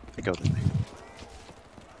 Pick up the thing.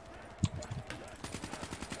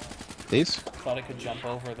 Please? Thought I could jump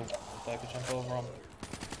over them.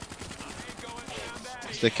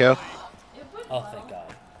 Stick kill. Oh, thank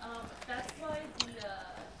God. That's why the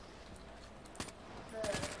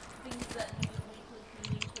things that need weekly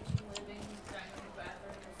cleaning, kitchen, living, dining room,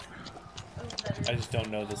 bathroom is better. I just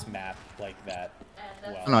don't know this map like that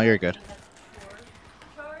well. No, you're good.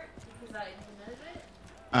 Chart because I implemented it.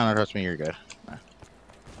 I don't trust me, you're good. Yeah.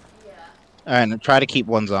 Alright, and try to keep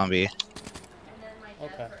one zombie. And then my dad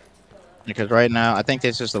Okay. tried to kill him. Because right now, I think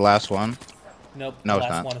this is the last one. Nope, No, the it's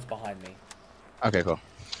last not. one is behind me. Okay, cool.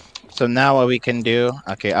 So now what we can do...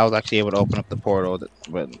 Okay, I was actually able to open up the portal,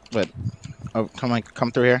 but... Oh,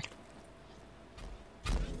 come through here.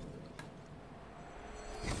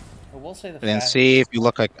 I will say the And then fact... see if you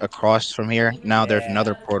look like across from here. Now there's Yeah.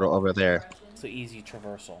 another portal over there. It's an easy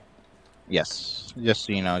traversal. Yes. Just,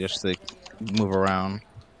 you know, just to move around.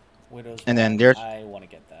 Widow's And then Wine, there's... I want to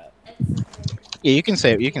get that. Yeah, you can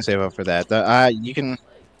save up for that. You can...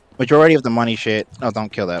 Majority of the money shit... Oh,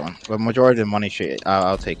 don't kill that one. But majority of the money shit,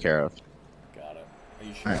 I'll take care of. Got it. Are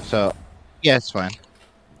you sure? Alright, so... Yeah, it's fine.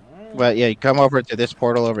 But yeah, you come over to this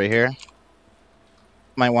portal over here.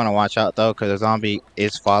 Might want to watch out though, because a zombie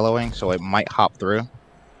is following, so it might hop through.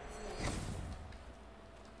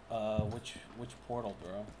 Which portal,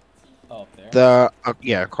 bro? Oh, up there? The...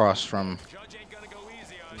 yeah, across from...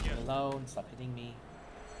 Leave me alone, stop hitting me.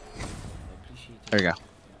 I appreciate it. There you go.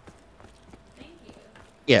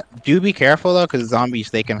 Yeah, do be careful though, because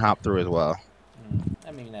zombies, they can hop through as well.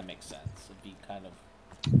 I mean, that makes sense. It'd be kind of...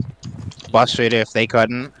 Frustrated if they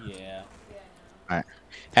couldn't. Yeah. Alright.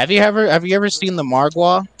 Have you ever seen the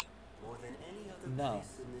Margwa? No.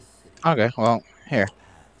 Okay, well, here.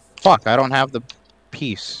 Fuck, I don't have the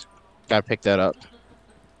piece. Gotta pick that up.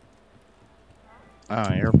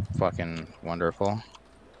 Oh, you're fucking wonderful.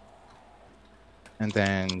 And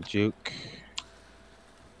then juke.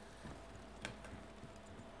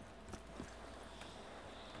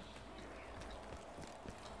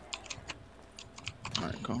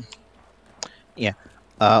 Alright, cool. Yeah.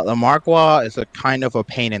 The Margwa is a kind of a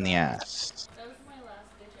pain in the ass. That was my last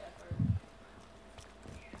ditch effort.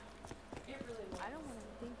 It really was. I don't want to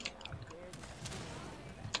think about where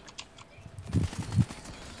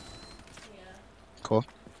yeah. Cool.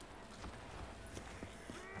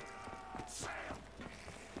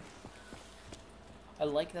 I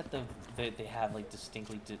like that they have like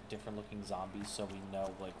distinctly different looking zombies, so we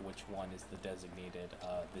know like which one is the designated.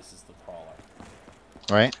 This is the crawler.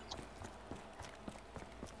 Right.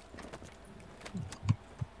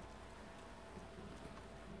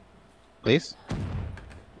 Please.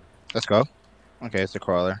 Let's go. Okay, it's the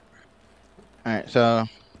crawler. All right, so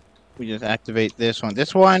we just activate this one.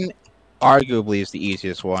 This one, arguably, is the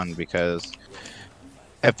easiest one because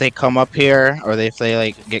if they come up here or if they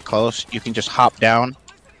like get close, you can just hop down,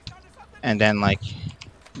 and then like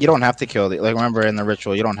you don't have to kill them. Like remember in the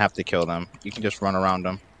ritual, you don't have to kill them. You can just run around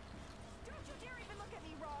them.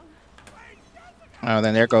 Oh,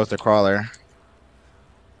 then there goes the crawler.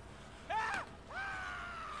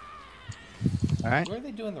 All right. Where are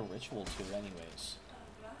they doing the ritual to, anyways?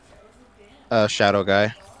 Shadow guy.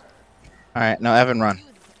 All right, now Evan, run,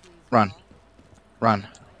 run, run.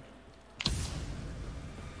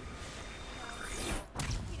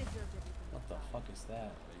 What the fuck is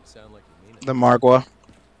that? You sound like you mean it. The Margwa.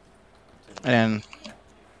 And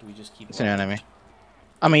Do we just keep it's an enemy.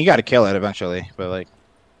 I mean, you got to kill it eventually, but like,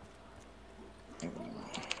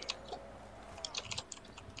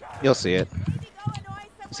 you'll see it.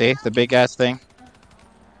 See the big ass thing.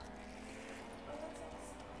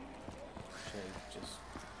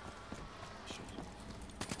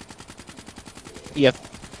 Yep.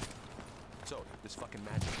 So, this fucking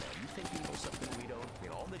magic man, you think he knows something we don't? I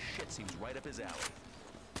mean, all this shit seems right up his alley.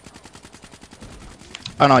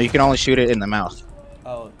 Oh no, you can only shoot it in the mouth.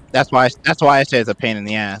 Oh. That's why I say it's a pain in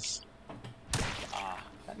the ass. Ah,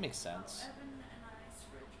 that makes sense. Evan and I's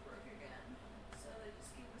fridge broke again, so they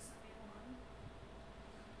just gave us a new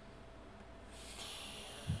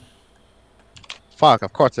one. Fuck,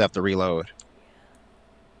 of course they have to reload.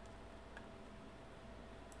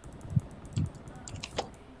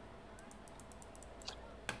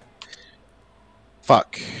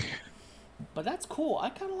 Fuck. But that's cool. I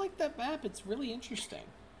kind of like that map. It's really interesting.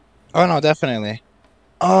 Oh no, definitely.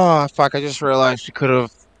 Oh fuck! I just realized you could have.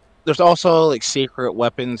 There's also like secret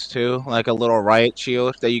weapons too, like a little riot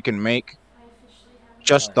shield that you can make.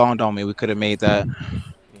 Just dawned on me. We could have made that.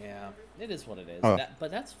 Yeah, it is what it is. Oh.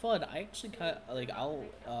 But that's fun. I actually kind of like.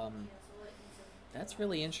 That's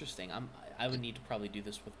really interesting. I would need to probably do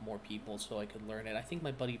this with more people so I could learn it. I think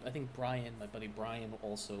my buddy Brian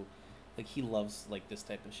also, like, he loves like this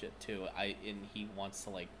type of shit too. And he wants to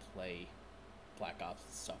like play Black Ops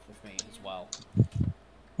and stuff with me as well.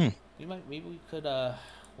 Maybe we could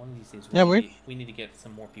one of these days. We need to get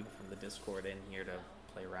some more people from the Discord in here to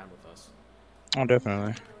play around with us. Oh,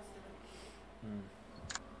 definitely.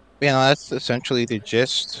 Yeah, no, that's essentially the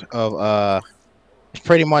gist of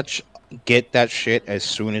pretty much get that shit as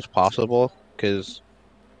soon as possible, because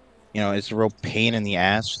it's a real pain in the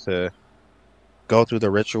ass to go through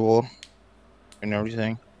the ritual and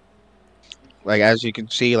everything. Like, as you can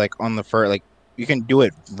see, like on the first, like, you can do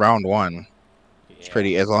it round 1. It's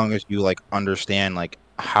pretty, as long as you like understand like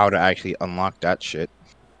how to actually unlock that shit.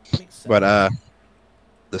 Makes sense. But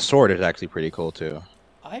the sword is actually pretty cool too.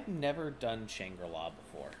 I've never done Shangri-La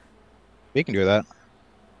before. We can do that.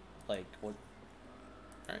 Like what?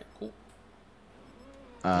 All right, cool.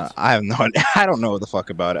 I have no. I don't know the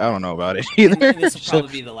fuck about it. I don't know about it either. And this will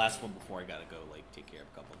probably be the last one before I gotta go like take care of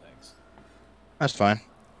a couple things. That's fine.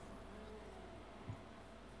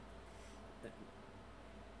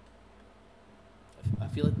 I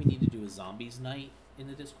feel like we need to do a zombies night in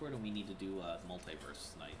the Discord, and we need to do a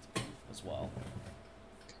multiverse night as well.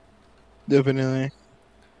 Definitely.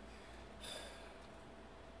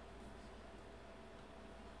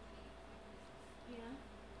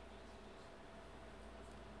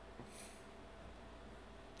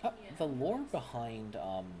 The lore behind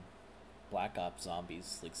Black Ops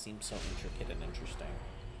Zombies like seems so intricate and interesting.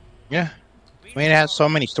 Yeah, I mean it has so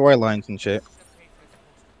many storylines and shit.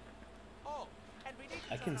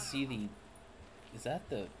 I can see the. Is that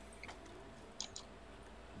the?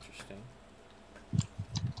 Interesting.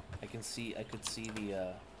 I could see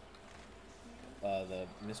the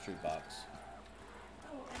mystery box.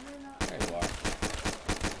 There you are.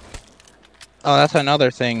 Oh, that's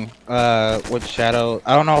another thing. With Shadow,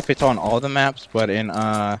 I don't know if it's on all the maps, but in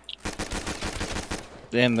the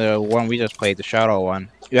one we just played, the Shadow one,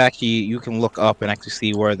 you can look up and actually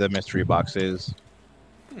see where the mystery box is.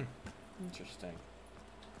 Interesting.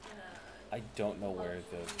 I don't know where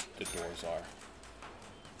the doors are.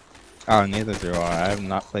 Oh, neither do I. I have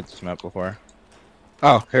not played this map before.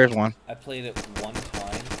 Oh, here's one. I played it one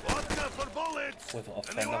time with a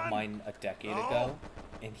friend of mine a decade ago,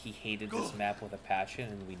 and he hated this map with a passion,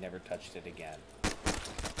 and we never touched it again.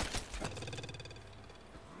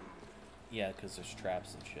 Yeah, because there's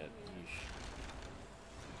traps and shit.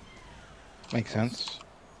 Yeesh. Makes sense.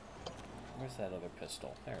 Where's that other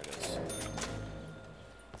pistol? There it is.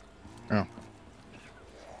 Oh.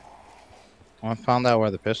 Well, I found out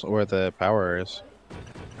where the power is.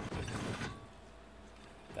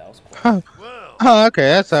 That was cool. Oh, okay.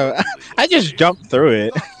 That's how. I just jumped through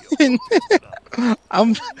it.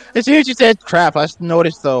 As soon as you said trap, I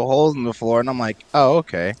noticed the holes in the floor, and I'm like, oh,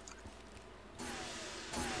 okay.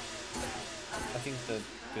 I think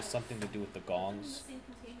there's something to do with the gongs.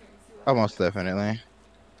 Almost definitely.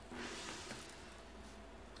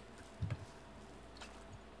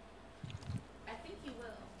 I think you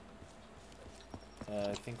will.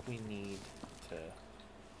 I think we need to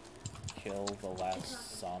kill the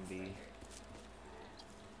last zombie.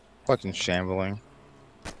 Fucking shambling.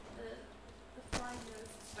 The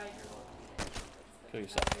flying-nosed spider will be it. Kill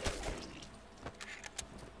yourself.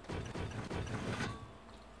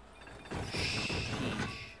 Sheesh.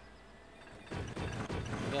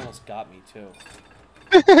 He almost got me too.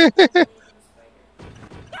 That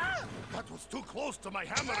was too close to my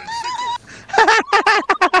hammer and sickle.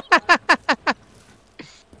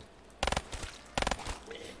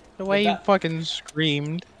 The way you fucking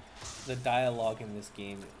screamed. The dialogue in this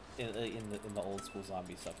game, in the old school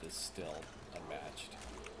zombie stuff, is still unmatched.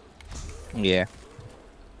 Yeah.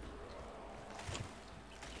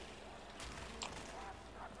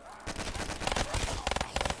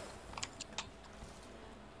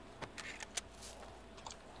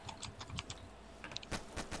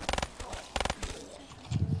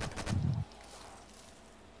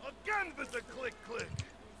 Again with the click click.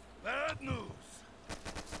 Bad news.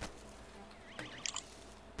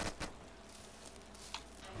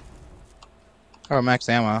 Oh, max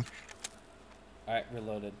ammo. Alright,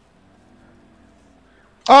 reloaded.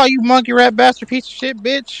 Oh, you monkey rat bastard piece of shit,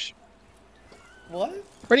 bitch. What?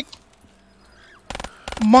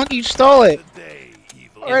 Monkey stole it. Today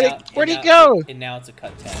Where'd he go? And now it's a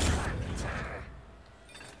cut 10.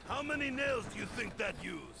 How many nails do you think that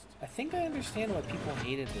used? I think I understand why people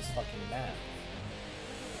hated this fucking map.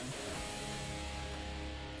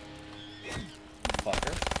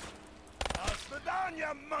 Fucker.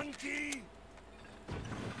 Aspadanya, monkey!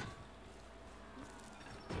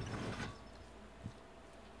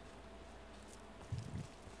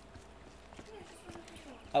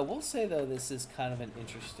 I will say though, this is kind of an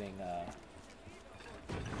interesting.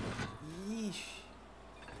 Yeesh.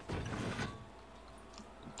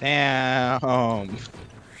 Damn.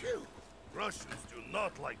 Phew. Russians do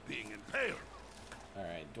not like being impaled. All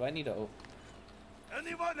right. Do I need to?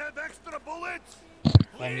 Anyone have extra bullets?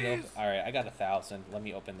 Let me Please? all right. I got 1,000. Let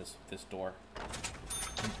me open this door.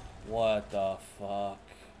 What the fuck?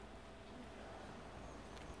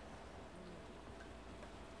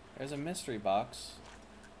 There's a mystery box.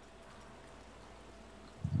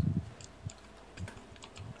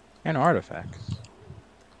 And artifacts.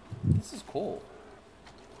 This is cool.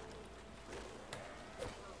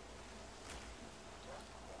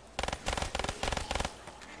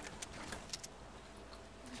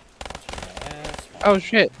 Oh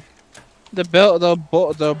shit! The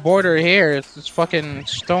border here is this fucking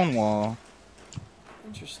stone wall.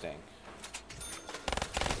 Interesting.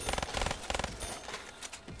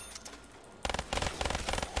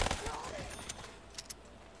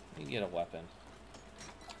 You get a weapon.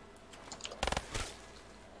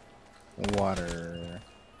 Water.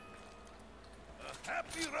 A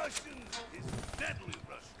happy Russian is deadly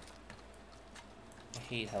Russian. I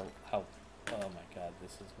hate how oh my god,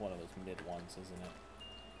 this is one of those mid ones, isn't it?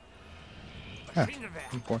 Huh.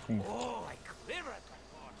 I'm 14. Oh, I clear it.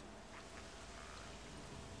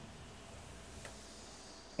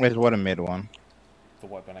 Wait, what a mid one. The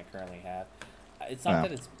weapon I currently have. It's not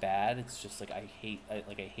that it's bad, it's just like I hate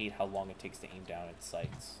how long it takes to aim down at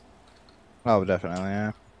sights. Oh, definitely,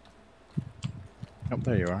 yeah. Oh,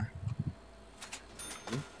 there you are.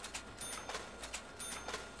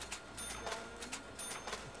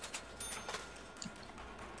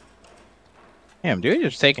 Damn, dude,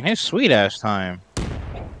 just taking his sweet ass time.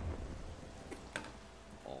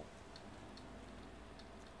 Oh.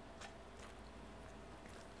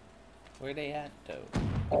 Where they at though?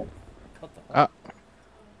 What the fuck?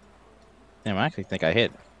 Damn, I actually think I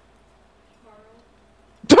hit.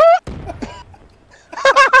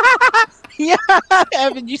 Yeah,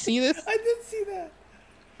 Evan, you see this? I did see that.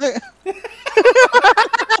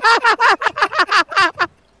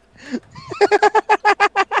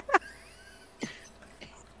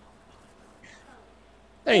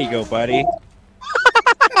 There you go, buddy.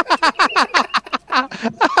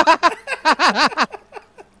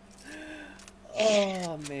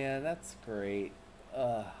 Oh man, that's great.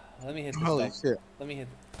 Let me hit the Holy stuff. shit. Let me hit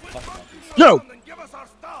fuck monkeys. No! Give us our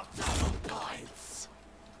stuff.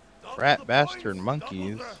 Rat bastard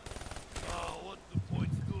monkeys. Oh, what's the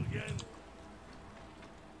points do again?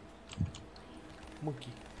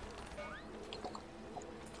 Monkey.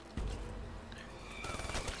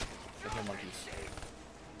 Second monkeys.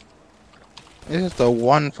 This is the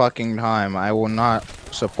one fucking time I will not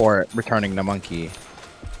support returning the monkey.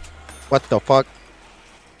 What the fuck?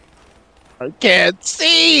 I can't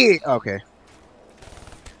see! Okay.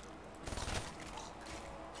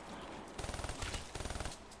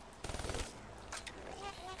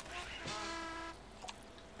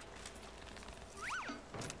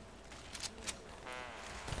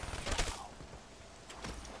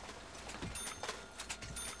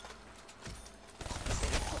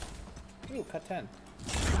 Ooh, cut 10.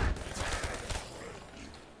 It's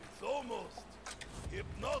almost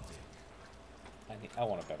hypnotic. I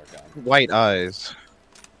want a better gun. White eyes.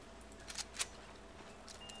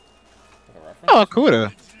 Like a reference? Oh,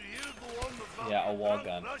 Kuda. Yeah, a wall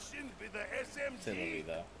gun. Russian with the SMG. Silly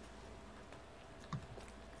though.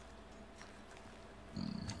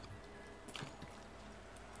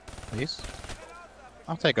 Please.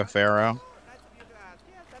 I'll take a Pharaoh.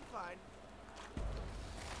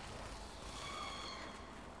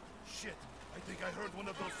 Shit, I think I heard one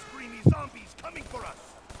of those screamy zombies coming for us.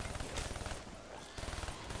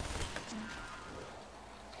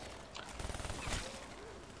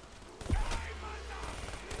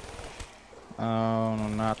 Oh, no,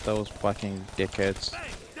 not those fucking dickheads.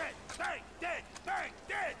 Bang, dead, bang, dead, bang,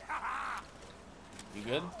 dead. You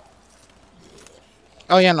good?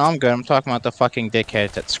 Oh, yeah, no, I'm good. I'm talking about the fucking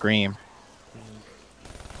dickheads that scream.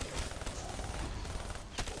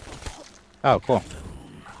 Oh, cool.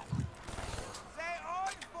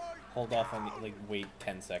 Hold off on like wait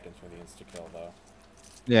 10 seconds for the insta kill though.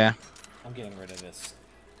 Yeah. I'm getting rid of this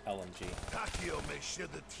LMG. Takio may shed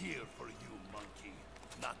a tear for you, monkey.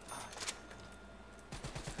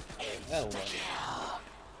 That'll work.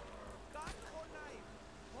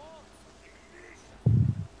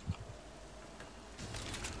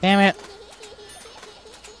 Damn it.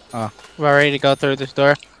 Oh, we're ready to go through this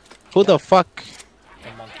door. Who the fuck?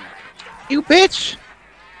 The monkey. You bitch!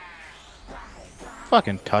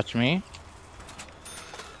 Fucking touch me.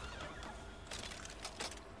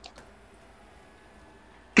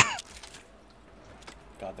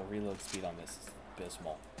 God, the reload speed on this is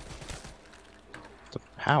abysmal. The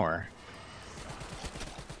power.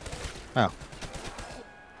 Oh.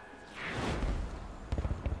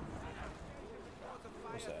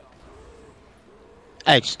 What's that?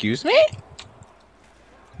 Excuse me?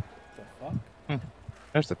 The fuck?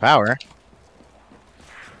 There's the power.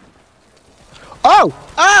 Oh!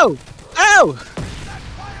 Oh! Oh!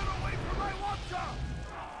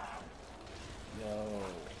 Yo.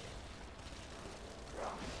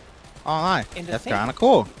 Online. And to That's think- kind of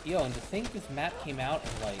cool. Yo, and to think this map came out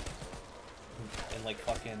in like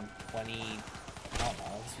fucking 20. I don't know.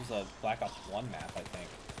 This was a Black Ops 1 map, I think.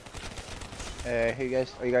 Hey,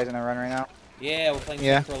 guys, are you guys in a run right now? Yeah, we're playing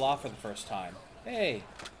Yeah. Super Law for the first time. Hey,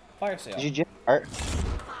 fire sale. Did you just start?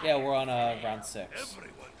 Yeah, we're on round 6.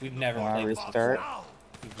 We've never Wanna played this restart? before.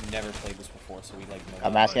 We've never played this before, so we like know.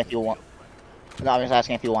 I'm asking if you want. No, I'm just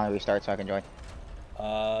asking if you want to restart so I can join.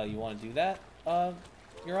 You want to do that,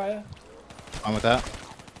 Uriah? On with that.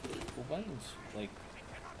 Cool beans. Like,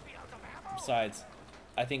 besides,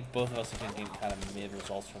 I think both of us have been getting kind of mid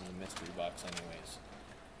results from the mystery box, anyways.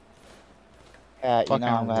 You know,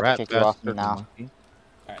 I'm gonna have to kick you off now. All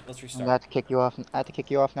right, let's I'm restart. gonna have to kick you off. I have to kick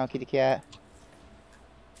you off now, kitty cat.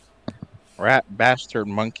 Rat bastard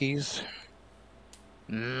monkeys.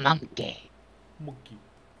 Monkey. Monkey.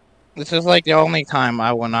 This is like the only time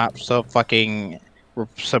I will not fucking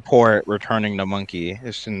support returning the monkey.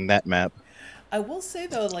 It's in that map. I will say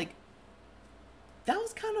though, like, that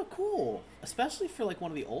was kind of cool, especially for like one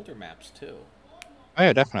of the older maps too. Oh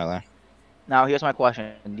yeah, definitely. Now, here's my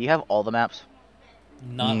question: do you have all the maps?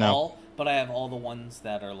 Not No. all, but I have all the ones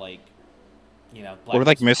that are like, you know, We're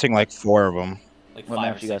like Ops- missing like 4 of them. like What 5 or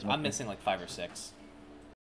maps you 6. guys I'm missing? missing like 5 or 6.